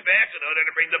gabe mizbech, in order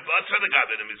to bring the basar the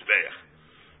gabe mizbech.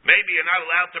 Maybe you're not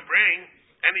allowed to bring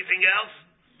anything else.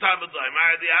 Talmud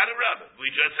Laimar the other Rabbi. We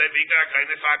just said Vikar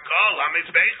Kainis Hakol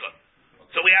HaMizbecha.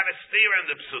 So we have a steer in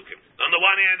the psukim. On the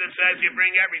one hand, it says you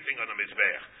bring everything on the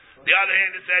mizbeach. The other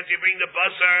hand, it says you bring the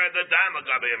basar, the dam on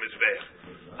the mizbeach.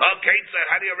 Okay, so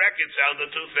how do you reconcile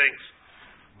the two things?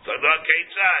 So the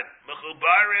Ketzad,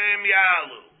 Mechubarim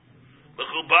Yalu.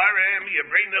 Mechubarim, you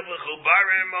bring the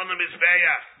Mechubarim on the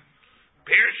mizbeach.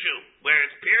 Pirshu, where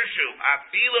it's Pirshu,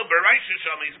 Afilu Baraishu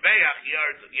Shal Mizbeach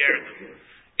Yerdu.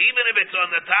 Even if it's on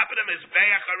the top of the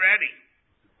Mizbeach already.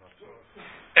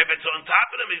 If it's on top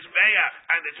of the Mizbeach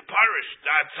and it's parish,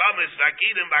 Atzamis,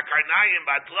 Vakidim, Bakarnayim,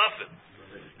 Batlofim,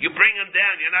 you bring them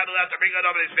down. You're not allowed to bring it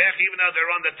over the Mizbeach even though they're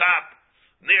on the top,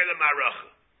 near the Maracha.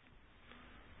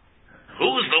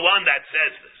 Who's the one that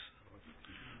says this?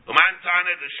 Uman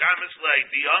Tana, the Shamas Leit,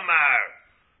 the Omar,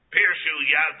 Pirshu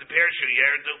Yad, the Pirshu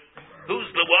Yerdu.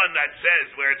 Who's the one that says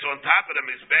where it's on top of the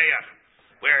Mizbeach,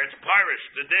 where it's parish,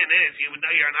 the din is, you know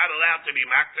you're not allowed to be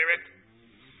makter it?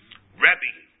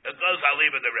 Rebbe. It goes, I'll leave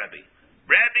it to Rebbe.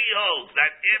 Rebbe holds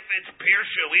that if it's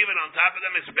Pirshu, even on top of the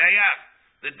Mizbeach,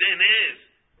 the din is,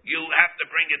 you have to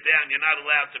bring it down. You're not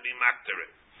allowed to be makter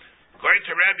it. According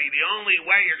to Rebbe, the only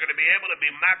way you're going to be able to be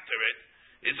makter it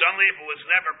is only if it was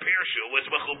never Pirshu. It was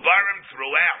Mechubarim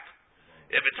throughout.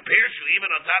 If it's Pirshu, even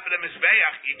on top of the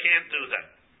Mizbeach, you can't do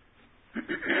that.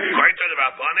 According to the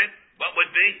Rabbanan, what would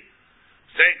be?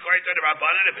 Say, according to the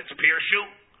Rabbanan, if it's Pirshu,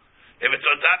 if it's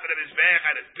on top of the Mizbeach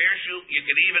and it's Pirshu, you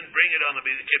can even bring it on the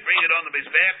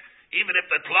Mizbeach, even if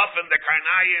the Tlofim, the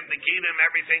Karnayim, the Gidim,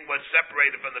 everything was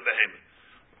separated from the Behemoth.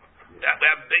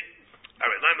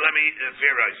 Alright, let me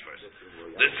theorize first.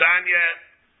 The Sanya,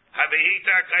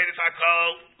 Havihita, Kaitis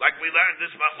HaKol, like we learned,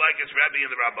 this Machlekes Rebbe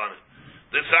and the Rabbanan.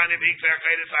 The Sanya, Havihita,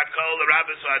 Kaitis HaKol, the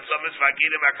Rabbis, Atzamis,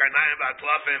 Vakidim, Karnayim,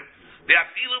 Batlofim, the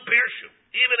Afilu Pirshu.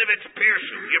 Even if it's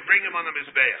Pirshu, you bring him on the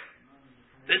Mizbeach.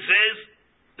 This is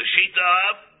the Shita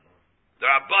of the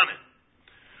Rabbanan.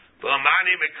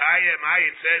 V'amani Mekayim,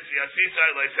 it says,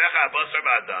 Yasisa Leisecha Abasar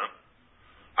Ba'adam.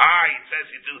 It says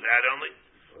you do that only.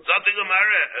 Something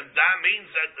Gemara, and that means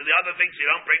that the other things you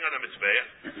don't bring on the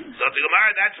Mizbeach. Something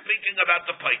Gemara, that's speaking about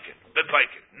the Paikin.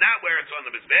 Not where it's on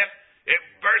the Mizbeach. It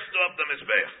burst off the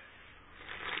Mizbeach.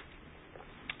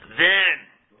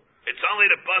 Then, it's only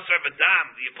the basar v'dam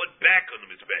that you put back on the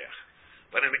Mizbeach.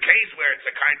 But in the case where it's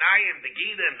the Karnayim, the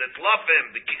Gidim, the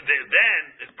Tlofim, then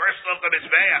it bursts off the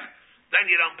Mizbeach, then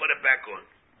you don't put it back on.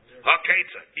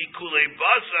 Haketza, ikulei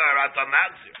basar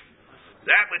atamazir.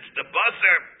 That which the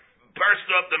basar burst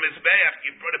off the Mizbeach,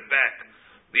 you put it back.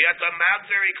 The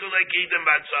atamazir ikulei Gidim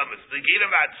batzamis. The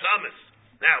Gidim batzamis.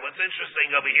 Now, what's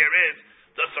interesting over here is,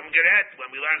 does some geret when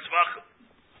we learn Zvachim,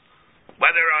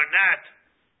 whether or not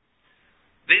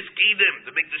this Gidim,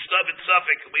 the big stuff in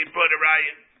Suffolk, we brought a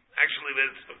riot. Actually, we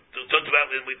talked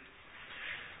about it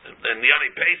in the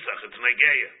Yoni Pesach. It's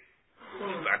Negeya.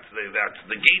 That's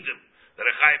the Gidim that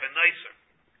are chayiv and nicer.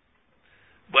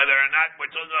 Whether or not we're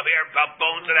talking over here about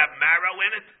bones that have marrow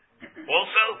in it,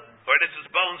 also, or this is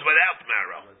bones without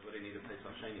marrow. That's what they need to place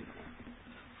on shiny for.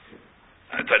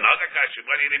 That's another question.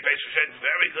 What do you need Pesach Sheni?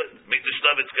 Very good. Make the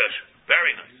Shnubitz Kasha.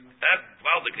 Very nice.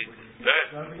 Look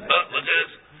at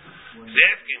this. He's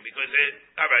asking because we're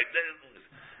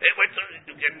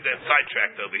getting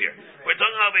sidetracked over here. We're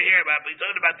talking over here about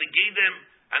the Gidim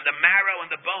and the marrow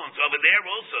and the bones. Over there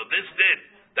also, this did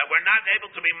that we're not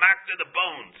able to be marked to the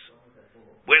bones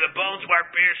where the bones were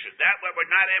pirshu. That way we're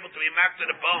not able to be marked to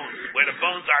the bones where the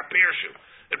bones are pirshu.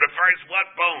 It refers what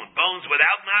bone? Bones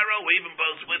without marrow or even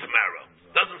bones with marrow?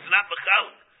 Doesn't not b'chal.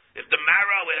 If the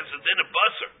marrow has a din of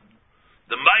basar,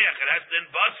 the mayach it has din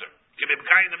basar. Can be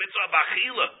kind of mitzvah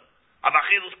of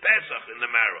achilus pesach in the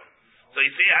marrow. So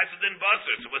you see, it has a din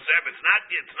basar. So whatever, it's not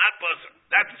basar.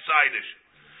 That's a side issue.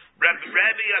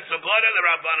 Rabbi Asavora the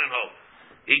Rabbanan Ho.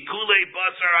 Ikulei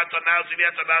basar atamauzi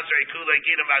v'atamauzi ikulei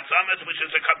gidim atzamas, which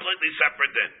is a completely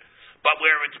separate din. But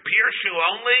where it's pirshu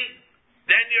only,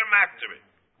 then you're makter it.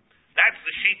 That's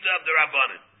the shita of the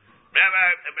Rabbanan.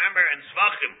 Remember in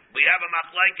Zvachim, we have a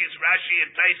machlekes Rashi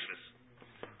and Taisvis.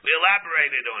 We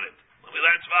elaborated on it. When we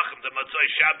learned Zvachim, the Matzai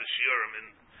Shabbos Shiurim,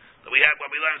 and when we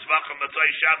learned Zvachim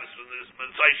Matzai Shabbos,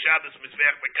 Matzai Shabbos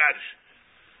Mizvech Mekadosh.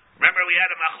 Remember we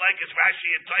had a machlekes Rashi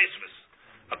and Taisvis.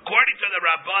 According to the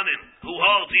Rabbanan, who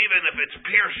holds even if it's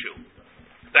pirshu,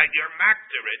 that you're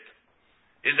makter it,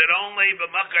 is it only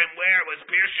b'makayim where it was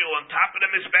pirshu on top of the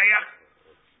Mizbeach?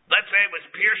 Let's say it was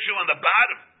pirshu on the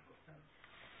bottom.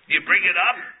 You bring it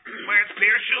up where it's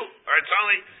pirshu, or it's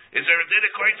only, is there a din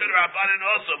according to the Rabbanan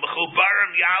also,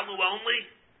 mechubarim yalu only?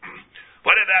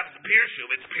 What about the pirshu?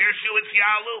 If it's pirshu, it's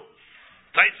yalu.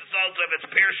 Taisus holds if it's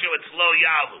pirshu, it's lo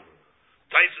yalu.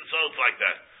 Taisus holds like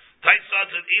that. Taisot,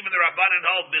 even the Rabbanan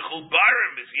hold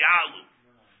B'chubarim is Yalu.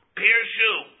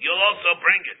 Pirshu, you'll also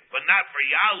bring it, but not for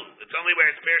Yalu. It's only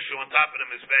where it's Pirshu on top of the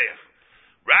Mizbeach.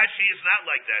 Rashi is not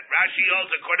like that. Rashi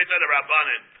holds, according to the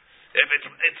Rabbanan, if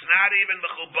it's not even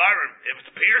B'chubarim, if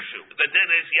it's Pirshu, the din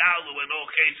is Yalu in all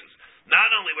cases.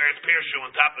 Not only where it's Pirshu on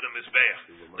top of the Mizbeach.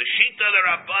 The Shita of the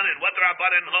Rabbanan, what the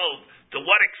Rabbanan hold, to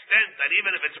what extent that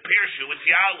even if it's Pirshu, it's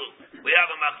Yalu. We have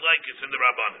a machlokes in the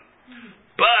Rabbanan.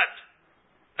 But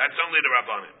that's only the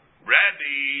Rabbanan.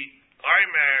 Rabbi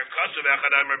Omer Kosev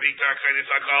Echad Omer Bitar Kainis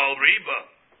Hakol Riba.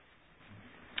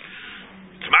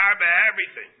 Tmar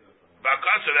everything.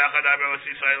 Kosev Echad Omer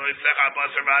Osisai Loisecha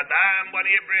Basar Vadam. What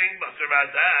do you bring? Basar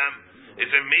Vadam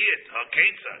is a miyat.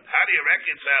 How do you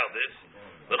reconcile this?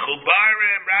 The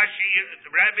Chubarim Rashi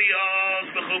Rabbi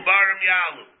Oz the Chubarim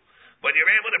Yalu. When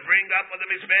you're able to bring up on the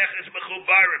Mizbech is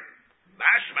Mechubarim.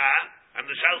 Mashma, and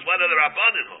the Shals, what are the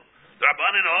Rabbanan hold? The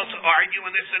Rabbanan also argue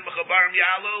on this in Mechubarim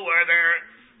Yalu, or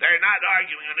they're not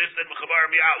arguing on this in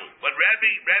Mechubarim Yalu. But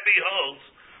Rebbe holds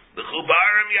the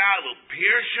Chubarim Yalu,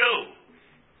 Pirshu.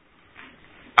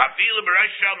 Afilu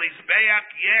B'Rosh Shel Mizbeach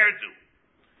Yerdu.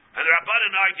 And the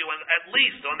Rabbanan argue at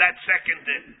least on that second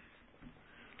din.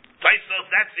 Taisos,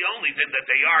 that's the only din that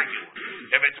they argue.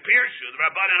 If it's Pirshu, the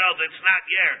Rabbanan holds it's not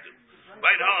Yerdu.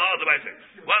 Wait, hold on,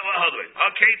 wait.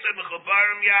 Okay, so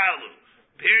Mechubarim Yalu.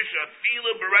 Pirshu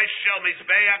Afilu B'Rosh Shel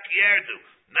Mizbeach Yerdu.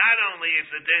 Not only is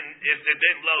the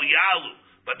din lo Yalu,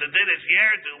 but the din is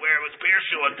Yerdu, where it was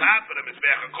Pirshu on top of the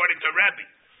Mizbeach, according to Rebbe.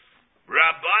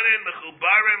 Rabbanan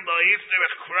Mechubarim lo Yisner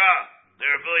Echra.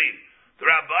 The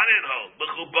Rabbanan hold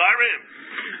Mechubarim.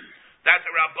 That's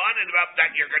the Rabbanan that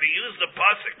you're going to use the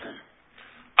pasuk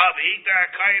of Hitar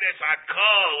Kaides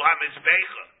Hakol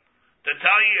HaMizbecha to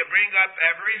tell you bring up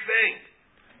everything.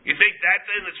 You think that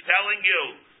thing is telling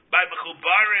you by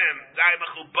Mechubarim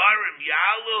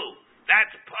Yalu?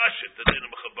 That's Pashut, the din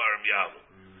of Mechubarim Yalu.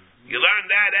 You learn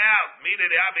that out. Mina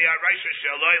de Abi HaRaisha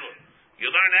Shalayla. You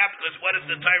learn that because what does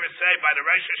the Torah say by the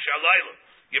Raisha Shalayla?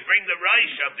 You bring the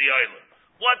Raish of the island.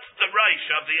 What's the Raish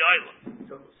of the island?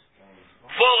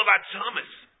 Full of atzumas.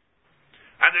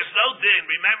 And there's no din.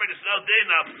 Remember, there's no din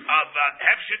of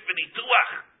Hefshit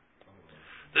v'nituach.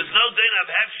 There's no din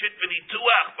of Hefshit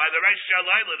v'nituach by the Raish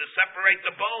Shalayla to separate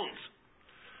the bones.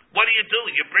 What do?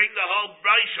 You bring the whole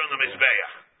Raish on the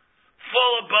Mizbeach.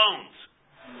 Full of bones.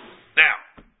 Now,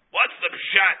 what's the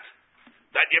pshat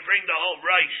that you bring the whole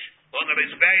Raish on the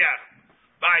Mizbeach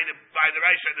by the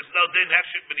Raish? There's no din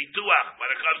Hefshit v'nituach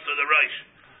when it comes to the Raish.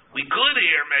 We could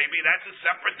hear maybe that's a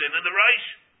separate din in the Raish.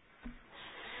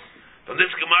 From this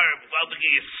Gemara,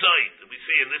 we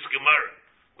see in this Gemara,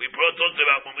 we talked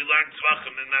about when we learned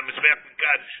Tzvachim in Mizbeach and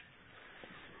Kaddish,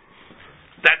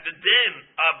 that the din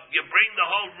of you bring the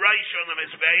whole Raish on the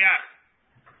Mizbeach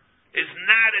is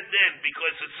not a din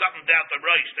because it's something about the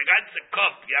Raish. The guy's a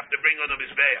cup you have to bring on the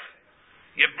Mizbeach.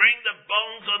 You bring the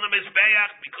bones on the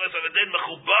Mizbeach because of a din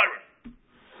Mechubarim.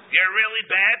 You're really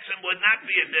bad, and would not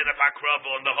be a din of Hakrava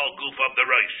on the whole goof of the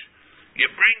Raish. You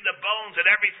bring the bones and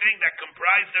everything that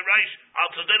comprise the Raish,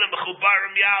 al tzadin of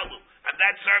Mechubarim Yalu. And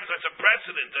that serves as a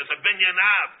precedent, as a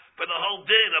binyanav, for the whole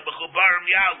din of Mechubarim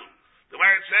Yalu. The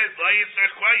where it says,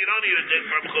 you don't need a din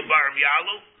for Mechubarim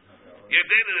Yalu. You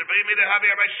did it,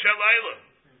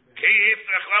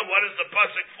 what is the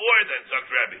pasuk for then, Zok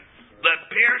Rebbe? The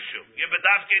Pirshu. You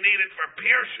bedavke need it for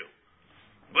Pirshu.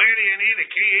 Where do you need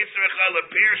it?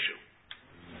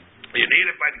 You need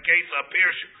it by the case of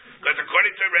Pirshu. Because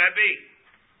according to Rabbi,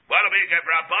 what do we get?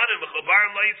 Rabbanim,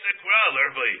 Mechubarim lo yitzikra,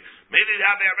 Lervli. Maybe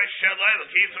have a Reshalayla,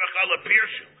 Kisrachal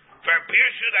Pirshu. For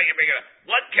Pirshu that you bring it.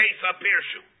 What case of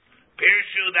Pirshu?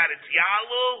 Pirshu that it's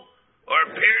Yalu, or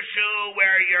Pirshu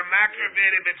where you're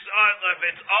Makravit if it's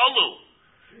Olu.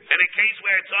 In a case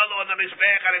where it's Olu on the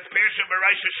Mizbeach and it's Pirshu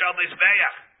B'Raisha Shal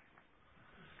Mizbeach.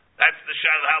 That's the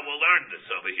shal how we'll learn this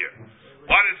over here.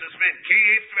 What does this mean? Ki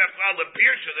Yisrachal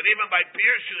Pirshu, that even by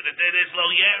Pirshu that it is Lo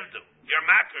Yerdu. You're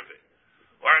Makravit.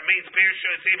 Or it means Pirshu,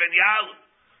 it's even Yalu.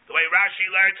 The way Rashi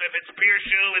learns, if it's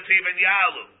Pirshu, it's even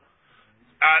Yalu.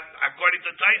 According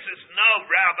to Taisus, no,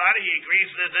 Rabbi, he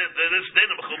agrees that this din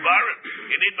of Mechubarim.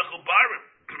 You need Mechubarim,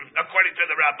 according to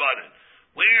the Rabbanan.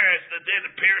 Where is the din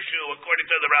of Pirshu, according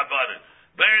to the Rabbanan?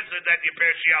 Where is it that you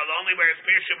Pirshu Yalu? Only where it's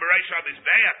Pirshu B'Reish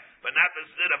HaMizbeach, but not the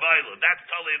din of Eilu. That's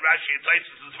totally in Rashi and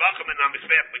Taisus' Vachim and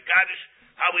HaMizbeach B'Kadish.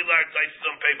 How we learn Taisus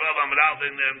on Pei Vav Amral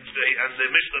and the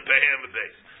Mishnah Pehim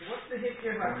Beis. What's the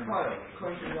Hikir HaKol,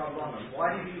 according to the Rabbanan?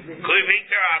 Why do you use the Hikir?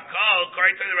 Hikir HaKol,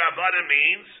 according to the Rabbanan,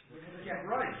 means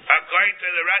according to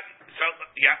the wait.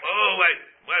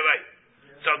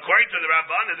 So according to the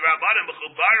Rabbanan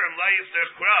Mechubarim la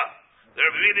Yisrachra. The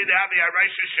Rabbi Havi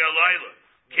HaRaisha Shalayla.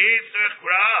 Kisach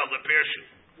Ra Lepirshu.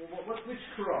 Which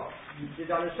cross? Did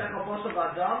on the second boss of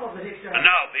Adam or the Hiktar?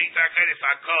 No, the Hiktar Kainis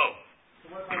Hakol.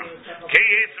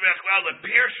 Kisach Ra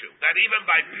Lepirshu. That even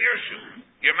by Pirshu,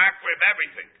 you're makriv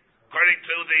everything, according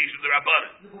to the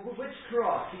Rabbanan. Which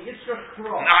cross? The Yitzchak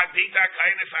cross. No, the Hiktar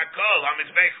Kainis Hakol,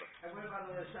 Hamizbecha. And what about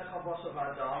the second boss of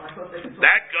Adam? I thought they could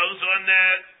That goes on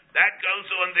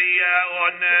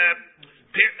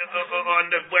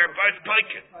where both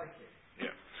Paikin.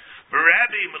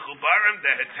 Rabbi Mechubarim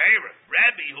the Hetera.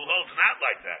 Rabbi who holds not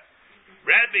like that.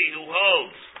 Rabbi who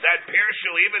holds that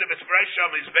Pirshu, even if it's fresh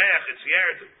on Mizbech, it's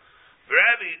Yerdim.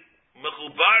 Rabbi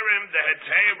Mechubarim the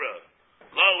Hetera.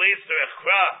 Lo Easter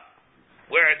Echra.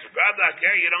 Where it's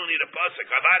Rabbi you don't need a pasuk.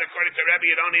 Avad according to Rabbi,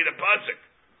 you don't need a pasuk.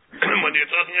 When you're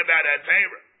talking about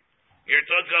Hetera. Your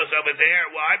thought goes over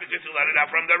there. Why? Because you let it out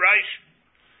from the Reish.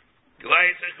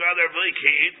 Where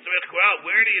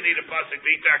do you need a pasuk?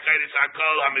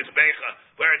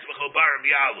 Where it's mechubarim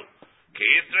yalu.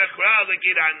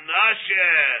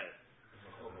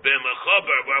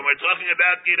 Where we're talking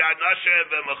about gid anashe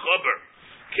b'mechubar.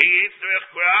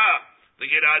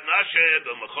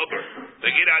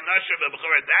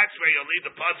 That's where you'll need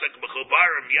the pasuk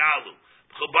mechubarim yalu.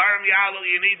 Mechubarim yalu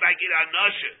you need by gid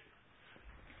anashe.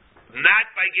 Not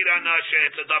by Gid Anashe,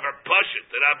 it's a davar pushit.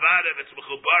 The Rabbanim, it's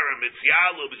mechubarim, it's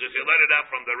yalu, because you let it out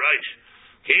from the Reish.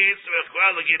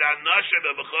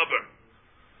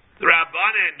 The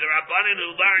Rabbanim who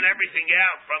learn everything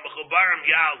out from mechubarim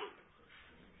yalu.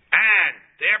 And,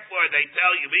 therefore, they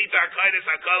tell you,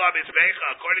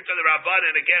 according to the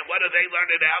Rabbanim, again, what do they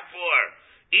learn it out for?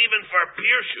 Even for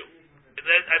Pirshu.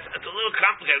 It's a little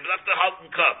complicated, but that's the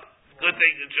Halton Cup. Good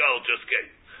thing Joel just gave.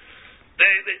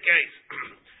 The case.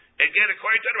 Again,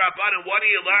 according to the Rabbanan, what do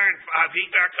you learn?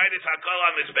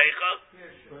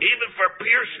 Even for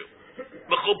Pirshu,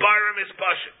 mechubarim is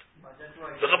pashut.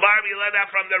 The mechubarim you learn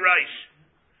out from the Reish.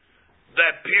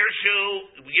 The Pirshu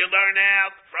you learn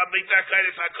out from Mitar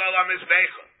Kaitis Hakol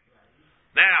HaMizbecha.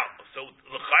 Now, so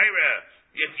l'chayra,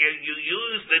 if you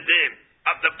use the din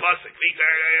of the pasuk Mitar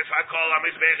Kaitis Hakol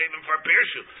HaMizbecha even for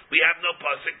Pirshu, we have no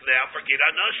pasuk now for Gid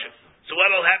Anashe. So what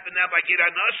will happen now by Gid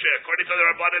Anashe? According to the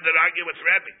Rabbanan that argue with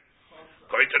Rebbe.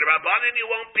 According to the Rabbanan, you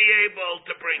won't be able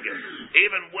to bring it,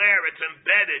 even where it's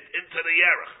embedded into the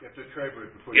Yerach. You have to traber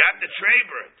it before you have to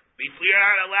traber it before you're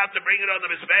not allowed to bring it on the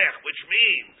Mizbeach, which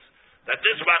means that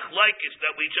this machlokes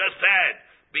that we just had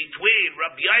between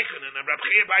Rabbi Yochanan and Rabbi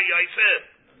Chia Bar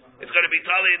Yosef, it's going to be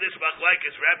totally in this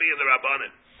machlokes, Rabbi and the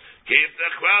Rabbanan.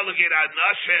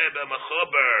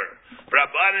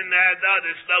 Rabbanan, no,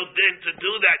 there's no din to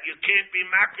do that. You can't be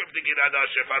makriv to get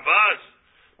Anashe Favaz.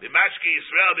 The Mashki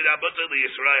Yisrael, B'Rabuta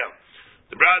Yisrael.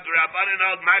 The Rabbanan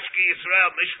held Mashki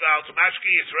Yisrael, Mishkal to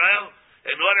Mashki Yisrael.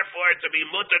 In order for it to be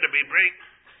mutter to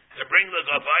bring the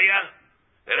gavaya,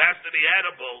 it has to be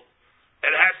edible.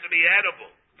 It has to be edible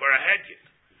for a hedgit.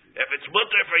 If it's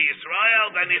mutter for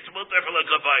Yisrael, then it's mutter for the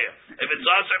gavaya. If it's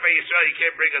also for Yisrael, you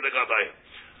can't bring it the gavaya.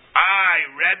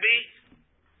 Rebbe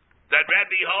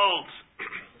holds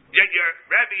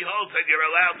that you're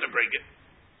allowed to bring it.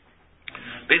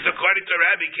 Because according to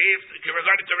Rebbe,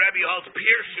 holds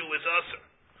Pirshu is usher.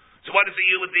 So what does he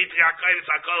use with the Yitzchak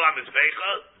Hakol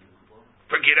HaMizbecha?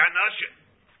 For Gid Anashe.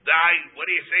 What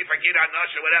do you say for Gid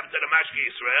Anashe? What happened to the Mashki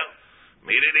Yisrael?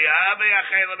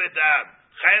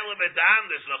 Chayla Bedam,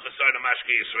 there's no chasar to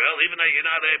Mashki Yisrael, even though you're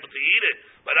not able to eat it.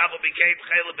 But Apple became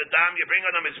Chayla Bedam, you bring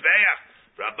on a Mizbeach.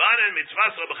 Rabbanan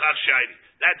mitzvah b'chal shaydi.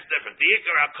 That's different. The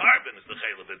ikar carbon is the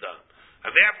chayla v'dam,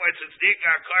 and therefore, since the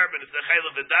ikar carbon is the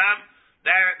chayla v'dam,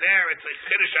 there it's a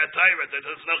chiddush atayra that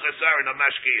there's no chasar in a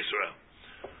mashki Yisrael.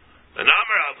 The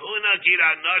number of huna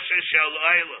gira noshe shel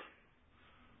oila.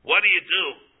 What do you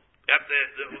do? Let's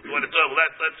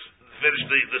finish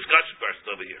the discussion first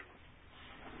over here.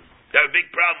 You have a big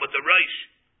problem with the Reish.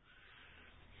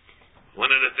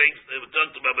 One of the things that we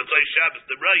talked about B'tzai Shabbos,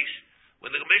 the Reish. When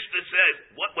the Mishnah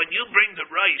says, when you bring the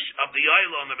Reish of the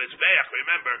oil on the Mizbeach,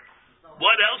 remember,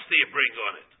 what else do you bring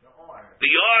on it? The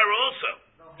Yar also.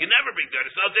 You never bring that.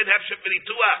 So it didn't have Shefini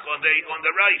Tuach on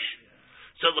the Reish.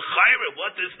 So the Chayra,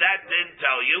 what does that then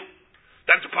tell you?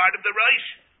 That's a part of the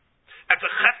Reish. That's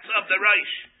a Chetz of the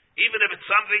Reish. Even if it's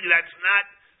something that's not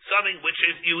something which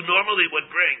you normally would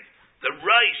bring. The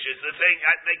Reish is the thing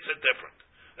that makes it different.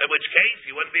 In which case,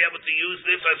 you wouldn't be able to use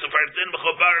this as a Fardin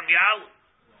B'chobarim Yal.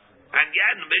 And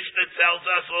yet, the Mishnah tells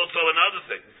us also another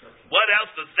thing. What else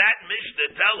does that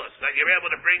Mishnah tell us? That you're able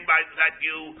to bring by that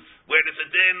where there's a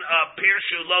din of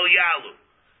Pirshu Lo Yalu.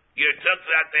 You took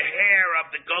that the hair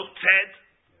of the goat's head,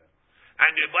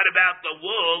 and what about the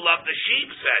wool of the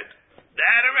sheep's head?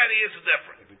 That already is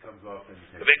different. If it comes off,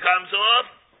 if it comes off,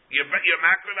 you're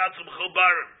makriv out to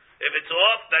mechubarim. If it's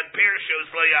off, then pirshu is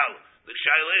loyal. The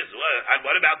shaila is,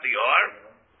 what about the R?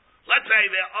 Let's say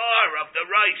the R of the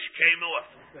Reish came off.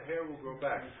 The hair will grow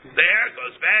back. The hair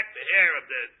goes back, the hair of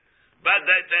the... But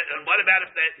and what about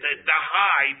if the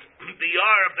hide, the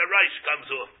R of the Reish comes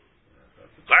off?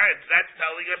 Right, that's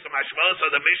telling us, the Mashmos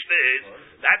of the Mishnah is,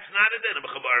 that's not a din of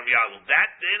Mechubarim Yalu. That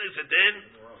din is a din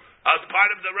as part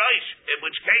of the Reish, in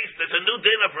which case there's a new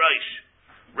din of Reish.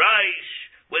 Reish,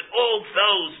 with all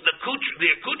those, the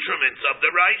accoutrements of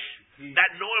the Reish,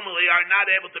 that normally are not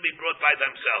able to be brought by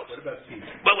themselves. What about teeth?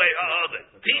 But wait, hold it.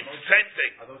 Teeth, same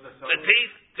thing. The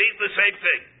teeth, the same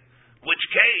thing. Which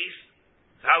case,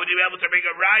 how would you be able to bring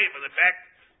a raya from the fact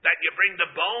that you bring the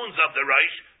bones of the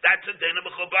Reish? That's a din of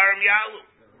Mechubarim Yalu.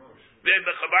 The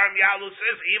Mechubarim Yalu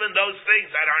says even those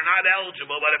things that are not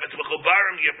eligible, but if it's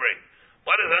Mechubarim you bring.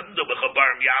 What does that do,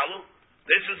 Mechubarim Yalu?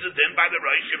 This is a din by the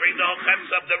Reish. You bring the whole chetz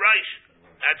of the Reish.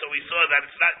 That's what we saw, that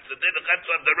it's not, it's a din of chetz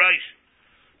of the Reish.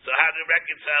 So how do you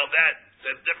reconcile that?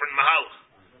 It's a different mahalach.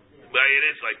 Why it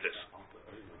is like this.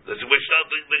 This is which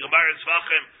the Gemara in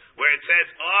Svachim, where it says,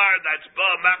 that's ba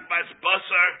makbas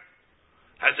basar,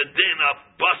 has a din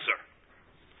of basar.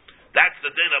 That's the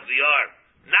din of the R.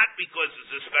 Not because it's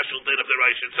a special din of the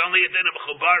Reish. It's only a din of a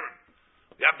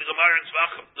chubarim. You have the Gemara in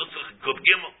Svachim, Dutzach Kub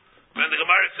Gimel. When the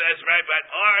Gemara says, right, but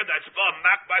that's ba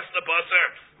makbas the basar,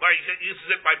 where he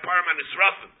uses it by param and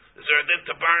israfim. Is there a din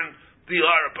to burn the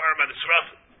R of param and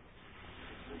israfim?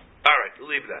 All right, we'll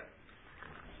leave that.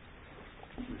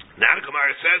 Now the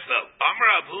Gemara says though, Amar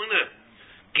Avuna,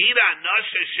 Gida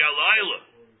Nasha Shalayla,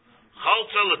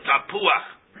 Chalta L'Tapuach.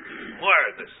 More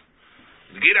of this.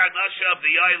 Gida Nasha of the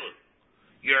Yaila.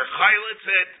 You're chayletz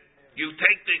it, you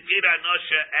take the Gida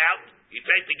Nasha out, you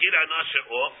take the Gida Nasha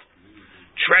off,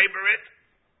 traber it,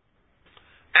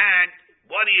 and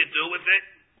what do you do with it?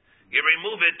 You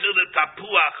remove it to the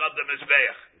Tapuach of the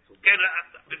Mizbeach. Again,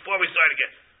 before we start again.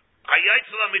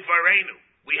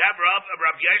 We have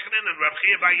Rav Yechanan and Rav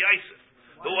Chia Bar Yosef,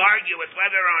 who argue with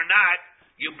whether or not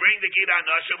you bring the Gida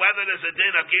Nasha, whether there's a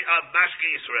din of Mashke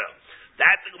Yisrael.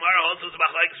 That the Gemara holds is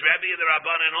Machlekes Rebbe and the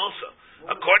Rabbanan also.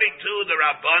 According to the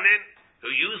Rabbanan,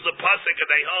 who use the pasuk and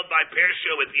they hold by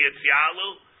Persha with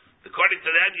Yitzialu, according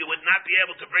to them, you would not be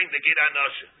able to bring the Gida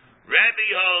Nasha. Rebbe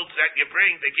holds that you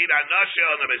bring the Gida Nasha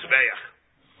on the Mizbeach.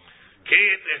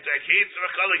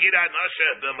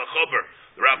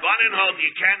 The Rabbanan hold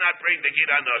you cannot bring the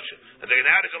Gida Nasha. And the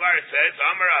Gemara says,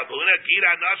 Amar Abuna,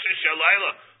 Gida Nasha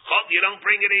Shalayla. You don't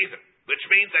bring it either. Which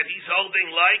means that he's holding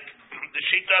like the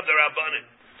Shita of the Rabbanan.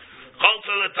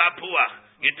 Chalta the Tapuach.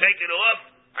 You take it off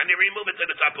and you remove it to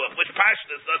the Tapuach. Which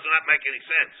Pashtus does not make any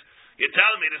sense. You're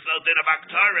telling me there's no din of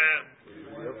Aktara.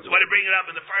 So why do you bring it up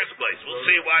in the first place? We'll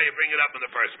see why you bring it up in the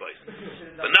first place.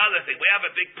 Another thing, we have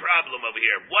a big problem over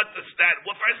here.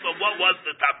 First of all, what was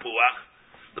the Tapuach?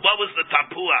 What was the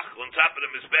Tapuach on top of the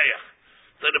Mizbeach?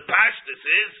 So the Pashtus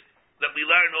is, that we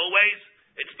learn always,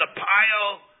 it's the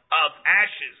pile of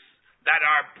ashes that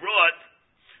are brought,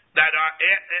 that are,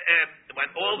 when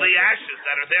all the ashes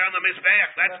that are there on the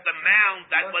Mizbeach, that's the mound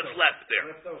that was left there.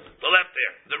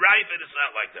 The Ravid is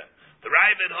not like that. The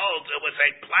Ravid holds it was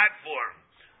a platform,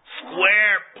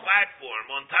 square platform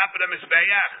on top of the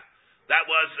Mizbeach that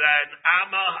was an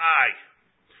amma high,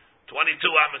 22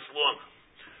 ammas long.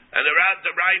 And the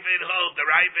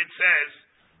Ravid says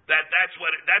that that's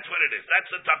what it is. That's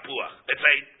the Tapuach. It's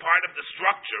a part of the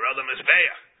structure of the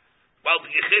Mizbeach. Well, the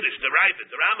Yechidish, the Ravid,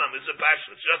 the Rambam is a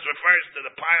Pashtus. It just refers to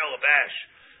the pile of ash.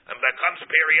 And that comes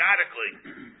periodically.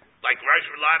 Like Rosh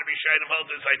Hashanah B'Shayim holds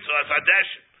in Tzaitzah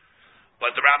Hadesh.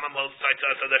 But the Rambam holds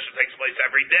Tzaitzah Hadesh takes place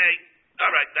every day.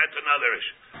 All right, that's another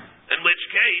issue. In which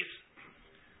case,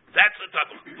 that's the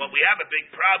Tapuach. But we have a big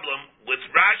problem with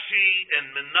Rashi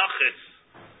and Menachos.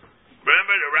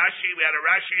 Remember we had a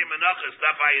Rashi in Menachos,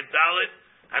 Daf Ayin Dalet,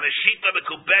 and a Shita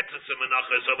Mekubetzes in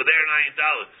Menachos over there in Ayin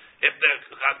Dalet. If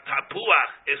the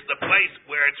Tapuach is the place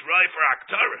where it's right for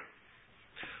Aktara,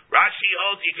 Rashi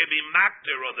holds you can be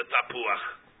Makter on the Tapuach.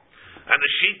 And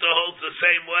the Shita holds the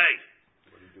same way.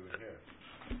 What are you doing here?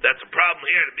 That's a problem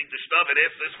here. The Mikdash David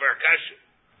asked this for a kasha.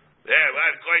 Yeah,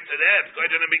 well, according to that,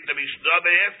 according to the Mikdash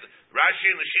David asked, Rashi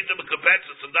and the Shita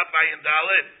Mekubetzes and Daf Ayin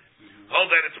Dalet hold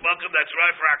that it's welcome, that's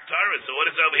right for Aktara. So what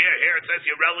is over here? Here it says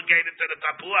you relegate it to the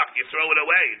Tapuach. You throw it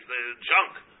away. It's the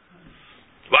junk.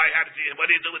 What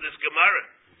do you do with this Gemara?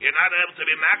 You're not able to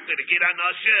be makter to Gida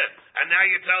Nasha. And now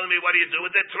you're telling me what do you do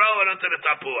with it? Throw it onto the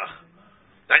Tapuach.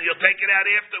 Then you'll take it out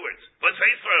afterwards. But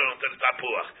say throw it onto the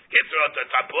Tapuach. You throw it to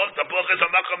the Tapuach. Tapuach is a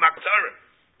Makom Aktara.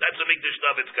 That's a Mikdash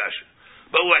David's kasha.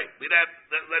 But wait,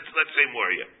 let's say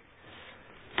more here.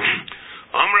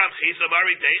 Amram Chisa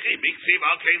Bari Dechi, Biksiv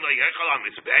Al Kain Lo Yechal Al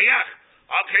Mizbeach,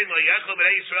 Al Kain Lo Yechal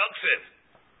B'nei Yisrael Ksiv.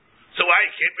 So why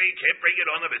can't bring it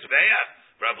on the Mizbeach?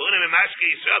 Rabbunim and Mashke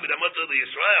Yisrael, but I'm to the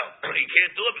Yisrael. He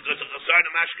can't do it because of Chasar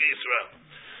and Mashke Yisrael.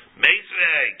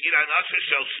 Meizveh, Giran Asher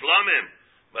Shel Shlomim,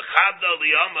 Mechabdo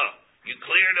Liyama, you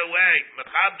clear it away.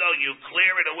 Mechabdo, you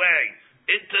clear it away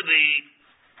into the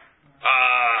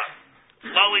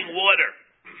flowing water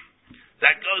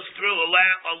that goes through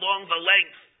along the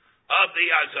length of the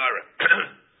Azara.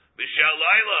 B'shel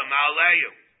Laila,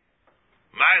 Ma'aleyu.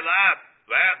 Ma'alab,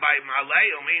 by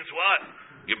Ma'aleyu means what?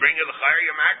 You bring it l'chayr,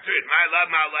 you maktir it.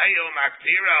 Ma'alab, Ma'aleyu,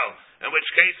 maktiro. In which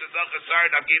case it's Chasar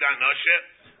D'Gid Anoshe.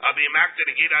 I'll be maktir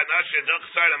D'Gid Anoshe,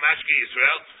 Chasar D'Mashki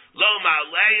Yisrael. Lo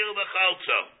Ma'aleyu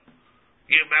L'cholzo.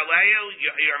 You Ma'aleyu,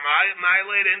 you're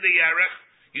ma'aled in the Yerech.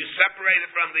 You separate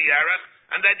it from the Yerech,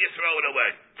 and then you throw it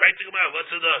away. Pray to Gemara, what's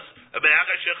it does?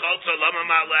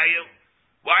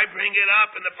 Why bring it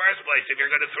up in the first place if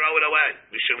you're going to throw it away?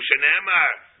 Mishum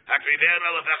shenemar, what are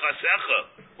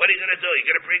you going to do? You're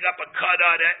going to bring up a cut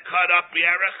up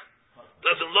Yerech?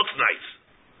 Doesn't look nice.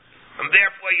 And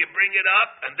therefore you bring it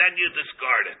up, and then you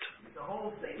discard it. The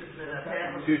whole thing is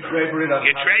You traber it on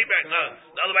top.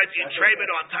 In other words, you traber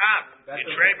it on top. You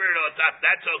traber it on top.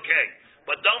 That's okay.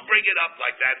 But don't bring it up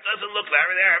like that. It doesn't look like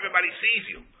there. Everybody sees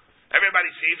you. Everybody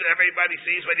sees it. Everybody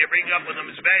sees when you bring it up with a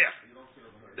mizbeach.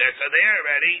 So there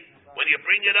already. When you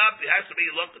bring it up, it has to be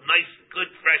look nice,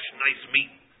 good, fresh, nice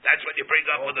meat. That's what you bring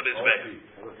up with a mizbeach.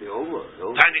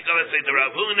 Time you go and say to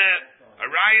Ravuna, a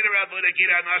riot of Ravuna,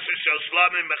 Gira Nasher Shel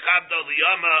Shlomim, Mechabdo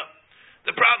Liyama.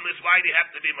 The problem is why do you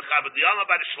have to be Mechabdo Liyama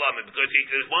by the Shlomim? Because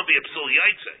it won't be a psul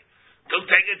yaitze. Go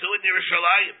take it to it in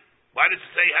Yerushalayim. Why does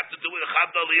it say you have to do it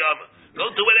Mechabdo Liyama?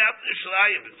 Go do it after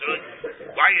Yerushalayim.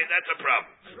 Why? That's a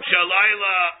problem.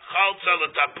 Shalayla Chalza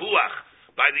L'Tapuach.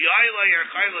 By the Ayla, your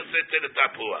Chayla said to the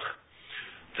Tapuach.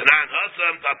 Tanan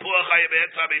Hasam, Tapuach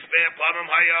Hayabetza Bisbeh, Plamam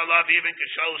Hayalav, even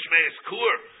Kishol Shmeis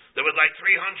Kur. There was like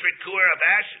 300 kur of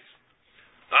ashes.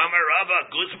 Amar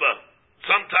Rava Guzba.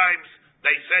 Sometimes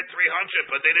they said 300,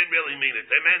 but they didn't really mean it.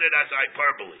 They meant it as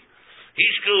hyperbole.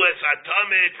 Hishku es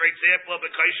atamid, for example,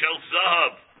 because shel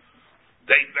zahav.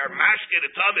 They're mashke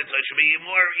the tamid, so it should be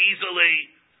more easily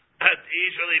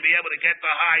be able to get the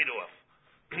hide off.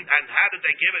 And how did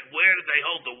they give it? Where did they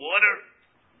hold the water?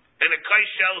 In a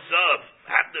kaishel zav.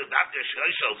 After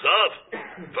kaishel zav.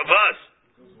 Pavas.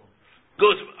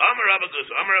 Guzba. Amar Rabba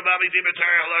Guzba. Amar Rabba Diba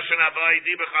Terah Lashon Havai.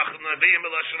 Diba Chacham Navim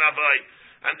Lashon Havai.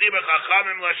 And Diba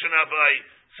Chachamim Lashon Havai.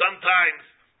 Sometimes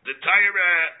the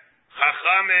Torah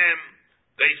Chachamim,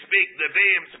 they speak,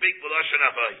 Nevi'im speak Lashon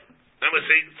Havai. Then we'll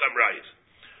see some rayas.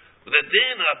 The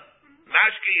din of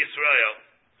Mashke Yisrael,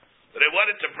 that they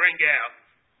wanted to bring out,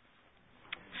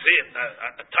 see it,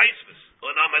 a Taisvis,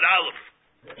 on Amud Aleph.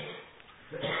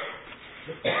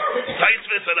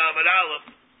 Taisvis on Amud Aleph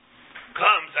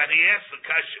comes and he asks the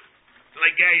question. It's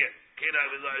like Geya.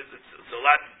 It's a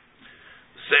lot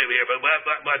to say here, but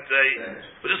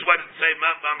we just wanted to say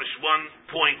mamish one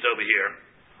point over here.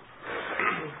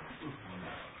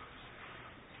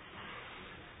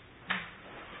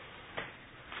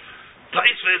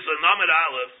 Taisvis on Amud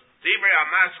Aleph, Divrei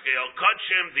Hamaskel,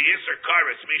 Kodshim the Yisr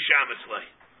Karis Mishamislei.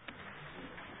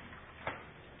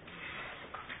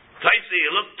 Taisvi,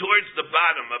 you look towards the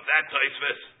bottom of that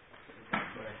Taisvis.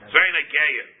 It's very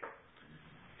Negeya.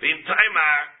 V'im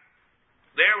Taimar,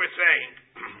 there we're saying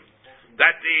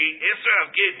that the Isra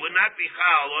of Gid would not be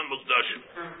Chal on Mukdashim.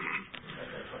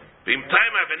 V'im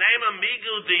Taimar, v'neima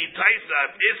migu di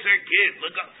Taisav, Isra Gid.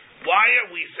 Look up. Why are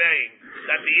we saying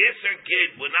that the Isra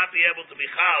Gid would not be able to be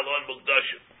Chal on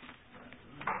Mukdashim?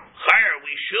 Chayr,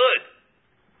 we should.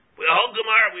 With the whole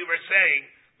Gemara we were saying,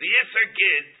 the Isra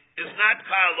Gid is not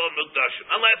Chal on Mukdashim,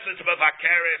 unless it's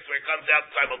Bavakeres where it comes out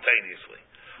simultaneously.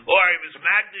 Or it was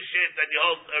Magdashit, then you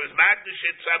hold, it was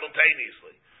Magdashit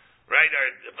simultaneously. Right? Or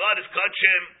the blood is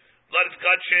Kutchim,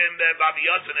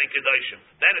 Baviyotzin and Kedoshim.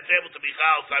 Then it's able to be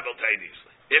Chal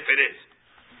simultaneously, if it is.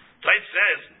 Tais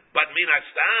says, but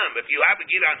Minastam, if you have a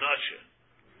Giran Nosha,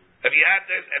 if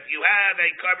you have a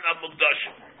carbon of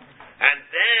Mukdashim, and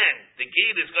then the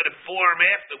Gid is going to form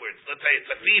afterwards, let's say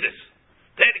it's a fetus,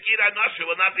 then the Giran Nosha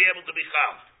will not be able to be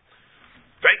Chal.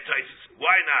 Right, Tais,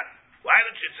 why not? Why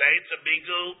don't you say it's a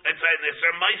Migu, it's a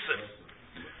Nisr Meisim?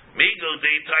 Migu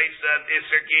di Taisa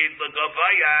Nisr Gid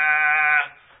L'Govaya,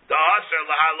 the Asr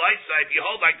L'Halaisa, if you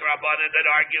hold like the Rabbanan that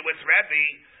argue with Rebbe,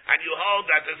 and you hold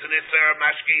that there's an Nisr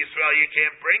Mashki Yisrael, you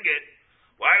can't bring it.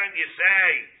 Why don't you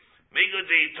say, Migu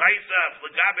di Taisa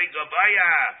L'Gabi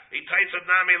Govaya, he Taisa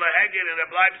Nami L'Hegid, and it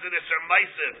blives in Nisr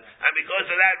Meisim, and because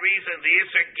of that reason, the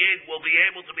Nisr Gid will be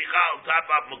able to be Chal, top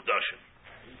of Mukdashim.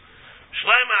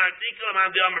 Shleima Ardikam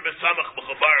and the Amr Besamach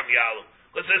B'Chabarim Yalu.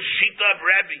 Because there's Shita of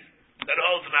Rebbe that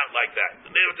holds them out like that.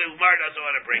 The Umar doesn't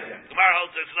want to bring that. The Umar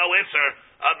holds there's no Isser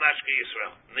of Mashki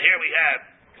Yisrael. And here we have,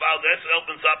 well, this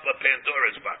opens up a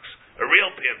Pandora's box. A real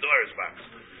Pandora's box.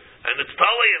 And it's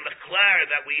totally in the Klar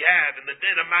that we have in the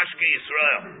din of Mashki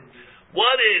Yisrael.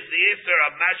 What is the Isser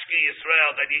of Mashki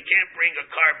Yisrael that you can't bring a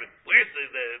carbon? Where's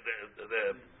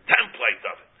the template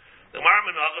of it? The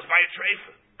Marmanach is by a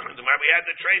treifa. The Mar we had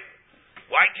the treifa.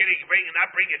 Why can't he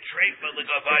not bring a treifa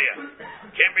l'gavaya?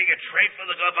 Can't bring a treifa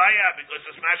l'gavaya because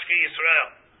it's Mashki Yisrael.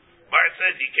 Mar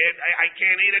says you can't. I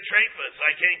can't eat a treifa, so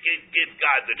I can't give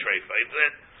God the treifa.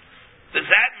 Does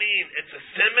that mean it's a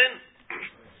siman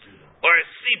or a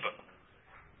siba?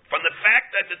 From the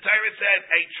fact that the Torah says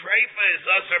a treifa is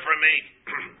usher for me,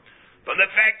 from the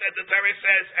fact that the Torah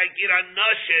says a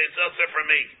giranasha is usher for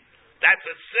me, that's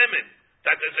a siman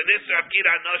that there's an isser of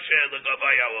giranasha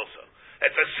l'gavaya also.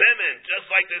 It's a siman,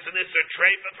 just like there's an isser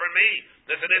treifa for me,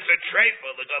 there's an isser treifa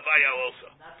l'gavaya also.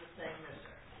 Not the same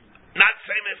isser. Not the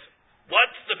same isser.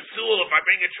 What's the psul if I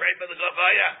bring a treifa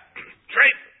l'gavaya?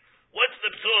 Treifa. What's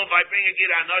the psul if I bring a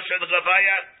giranasha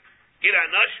l'gavaya?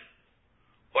 Giranasha.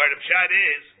 Or the pshat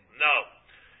is, no.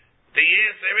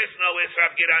 There is no isser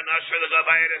of giranasha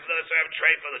l'gavaya, there's no isser of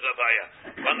treifa l'gavaya.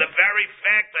 From the very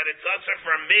fact that it's usher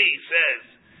for me says,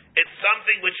 it's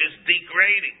something which is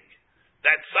degrading.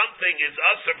 That something is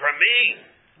usher for me,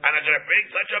 and I'm going to bring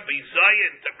such a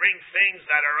bizayin to bring things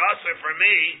that are usher for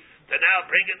me to now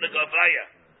bring in the gavaya.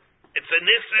 It's an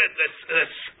isser,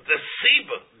 the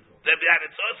siba, that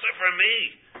it's usher for me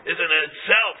is in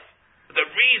itself the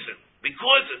reason,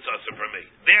 because it's usher for me.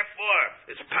 Therefore,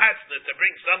 it's passionate to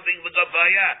bring something the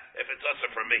gavaya if it's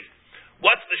usher for me.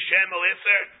 What's the shemo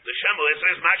isser? The shemo isser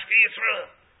is mashki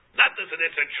Yisrael. Not as an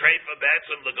isser treifa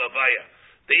be'etzem the gavaya.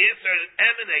 The Isser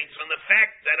emanates from the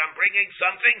fact that I'm bringing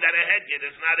something that a headgid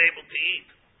is not able to eat.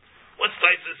 What's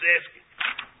Taisus asking?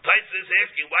 Taisus is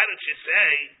asking, why don't you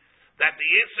say that the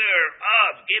Isser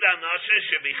of Gida Nasha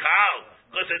should be Chal?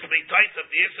 Because it's the Tais of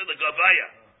the Isser the Gavaya.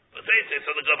 Let's say it's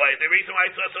Isser the Gavaya. The reason why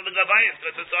it's Isser the Gavaya is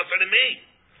because it's Isser to me.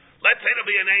 Let's say it'll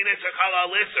be an Ein Isser Chal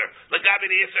al Isser. L'gabi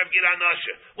the Isser of Gida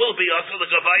Nasha. Will it be Isser the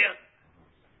Gavaya?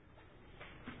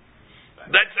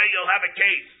 Let's say you'll have a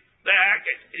case. The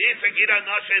Isser Gida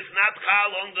Nasha is not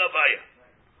Chal on Gavaya.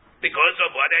 Because of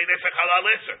what? Ein Isser Chal al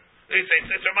Isser. They say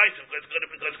Isser Meisim, because it's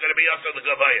going to be Isser the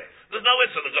Gavaya. There's no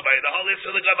Isser the Gavaya. The whole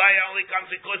Isser the Gavaya only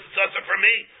comes because it's Isser for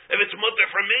me. If it's Mutter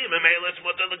for me, Memela it's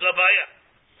Mutter the Gavaya.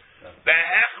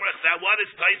 Behechrech, that what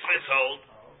is Taisves hold?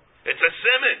 It's a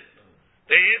siman.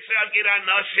 The Isser of Gida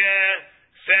Nasha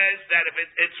says that if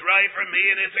it's right for me,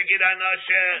 and Isser Gida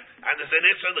Nasha, and there's an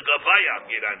Isser the Gavaya of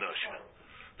Gida Nasha.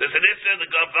 There's an Isser the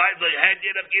Gavaya, the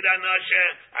headget of Gida Nasha,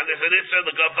 and there's an Isser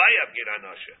the Gavaya of Gida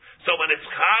Nasha. So when it's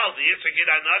Chal, the Isser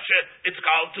Gida Nasha, it's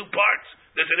Chal two parts.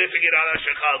 There's an Isser Gida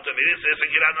Nasha Chal to me. There's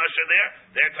Isser Gida Nasha there.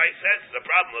 Tais says it's the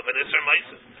problem of an Isser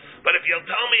Meisim. But if you'll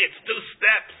tell me it's two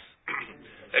steps,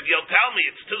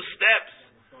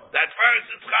 that first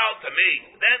it's Chal to me,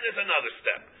 then there's another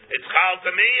step. It's Chal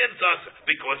to me and it's Usser.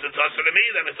 Because it's Usser to me,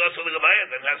 then it's Usser the Gavaya,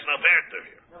 then that's no factor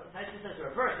here. No, Taisha says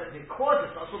the reverse. That because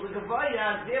it's also the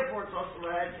Gavaya, therefore it's also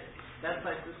the head. That's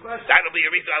Taisha's question. That'll be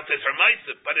a reason I'll say for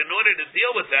Meisim. But in order to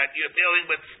deal with that, you're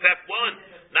dealing with step one,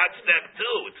 not step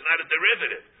two. It's not a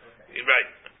derivative. Okay.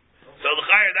 Right. So the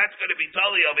Chayr, that's going to be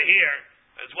totally over here.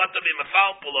 It's what to be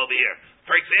mafalpul over here.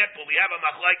 For example, we have a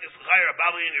machlaikis Chayr, a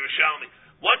Babli and Yerushalmi.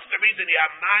 What's the reason you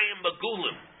have mayim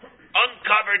magulim,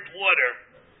 uncovered water,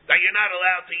 that you're not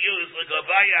allowed to use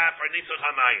l'gavaya for nisuch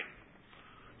hamayim?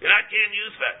 You can't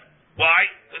use that. Why?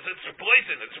 Because it's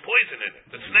poison. It's poison in it.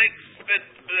 The snakes spit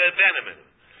venom in it.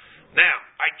 Now,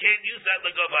 I can't use that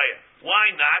l'gavaya.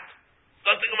 Why not?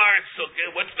 Doesn't Gemara in Sukkah.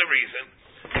 What's the reason?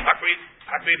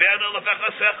 Hakrivena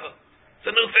lefechasecha. It's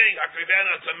a new thing.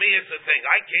 Hakrivena, to me, it's a thing.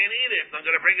 I can't eat it. I'm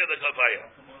going to bring it l'gavaya.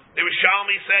 The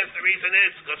Rishalmi says the reason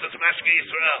is because it's Mashki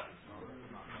Yisrael.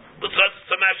 Because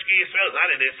it's a Mashki Yisrael. It's not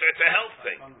an Isser. It's a health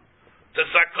thing. It's a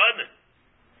sakana.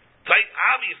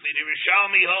 Obviously, the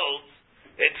Rishalmi holds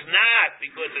it's not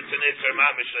because it's an Isser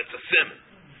Mamish. It's a sim.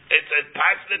 It's a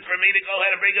passionate for me to go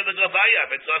ahead and bring in the Gavaya.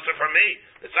 If it's also for me,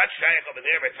 it's not shaykh over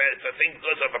there. It's a thing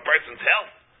because of a person's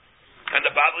health. And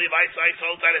the Babli of Isai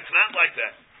holds that it's not like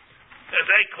that.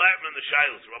 There's a clap in the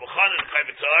Shilas. Rabbi Chanan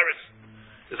Chayvitzaris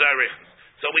is Arichas.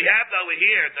 So we have over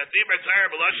here that Dibra Tzara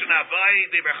b'Lashon Havai,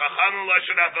 Dibra Chachamim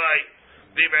Lashon Havai,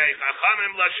 Dibra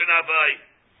Chachamim Lashon Havai.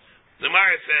 The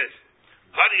Gemara says,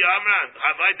 Hadi Amran,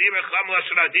 Havai Dibra Chacham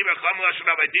Lashon Havai, Dibra Chacham Lashon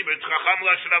Havai, Dibra Chacham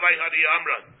Lashon Havai, Hadi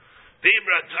Amran.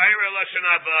 Dibra Tzara Lashon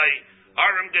Havai,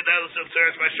 Aram Gedel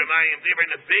Siltzeres Vashamayim, Dibra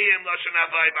Neviim, Lashon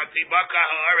Havai, Batibaka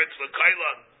Haaretz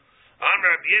L'Kaila,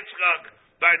 Amr Yitzchak,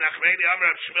 Bar Nachmeni, Amr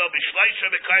Shmuel, Bishleisha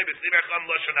B'Kaibis, Dibra Cham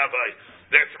Lashon Havai.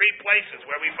 There are three places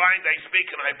where we find they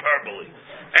speak in hyperbole.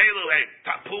 Eluhem,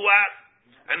 Tapuach,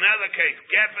 another case,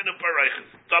 Geffen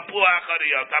Uparaychis, Tapuach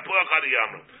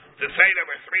Hariyamra. To say there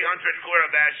were 300 core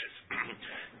of ashes.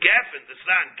 Geffen, the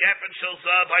son, Geffen Shel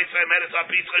Zav, Haisai Medes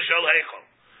HaPitzcha Shel Heichel.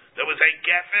 There was a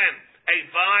Geffen, a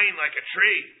vine like a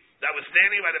tree, that was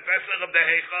standing by the Pesach of the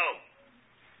Heichel.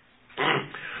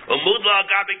 Umudla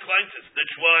Gabi Kleinsis,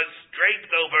 which was draped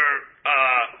over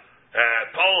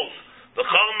poles. The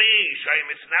Cholmi, Shay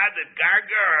Misnadid,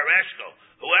 Garger or Eshkel.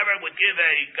 Whoever would give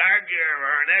a Garger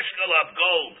or an Eshkel of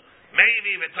gold,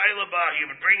 maybe V'tailabah, he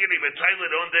would bring it, he would tail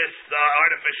it on this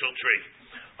artificial tree.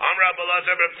 Amra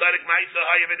Balazar Tzadik Maisa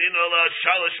Hayavadinola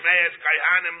Shalosh Meis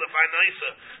Kaihanim Lefanaisa.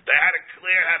 They had to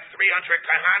have 300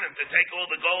 Kaihanim to take all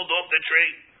the gold off the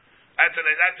tree. That's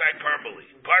hyperbole.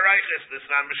 Paraichis, this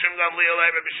not Mishim Gamliel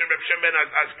Ever Mishim Reb Shimon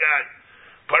Asgad.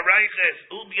 Paraichis,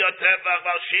 Ubiotevach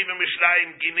Val Shivim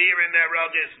Mishlayim Ginir in their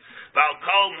rogis. Val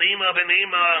Kol Nima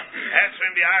Benima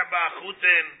Esrim Biarba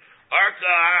Chutin.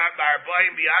 Arka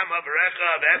Barboim Biama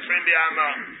Varecha Esrim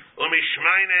Biama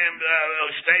Umishmainim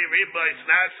Ushtei Ribois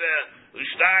Nasa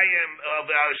Ushtayim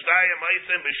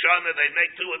Maisim Bishana. They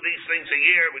make 2 of these things a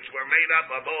year, which were made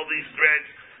up of all these threads.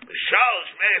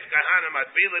 Shalosh Meis Kahanim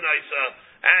Atvilinaisa,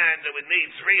 and they would need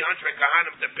 300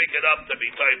 Kahanim to pick it up to be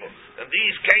table. In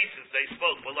these cases, they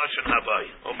spoke B'Lashon Havai.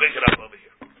 I'll pick it up over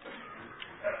here.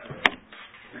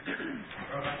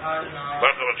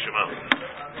 Baruch Shema.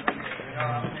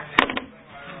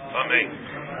 Amen.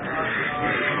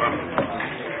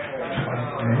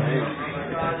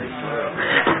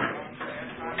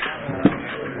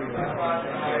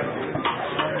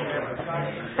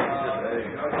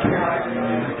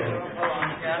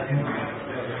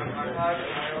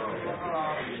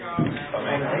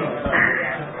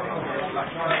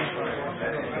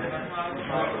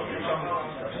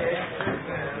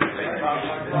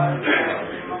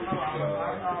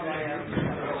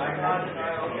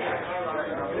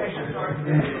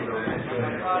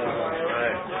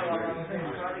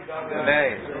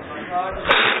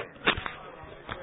 Amen.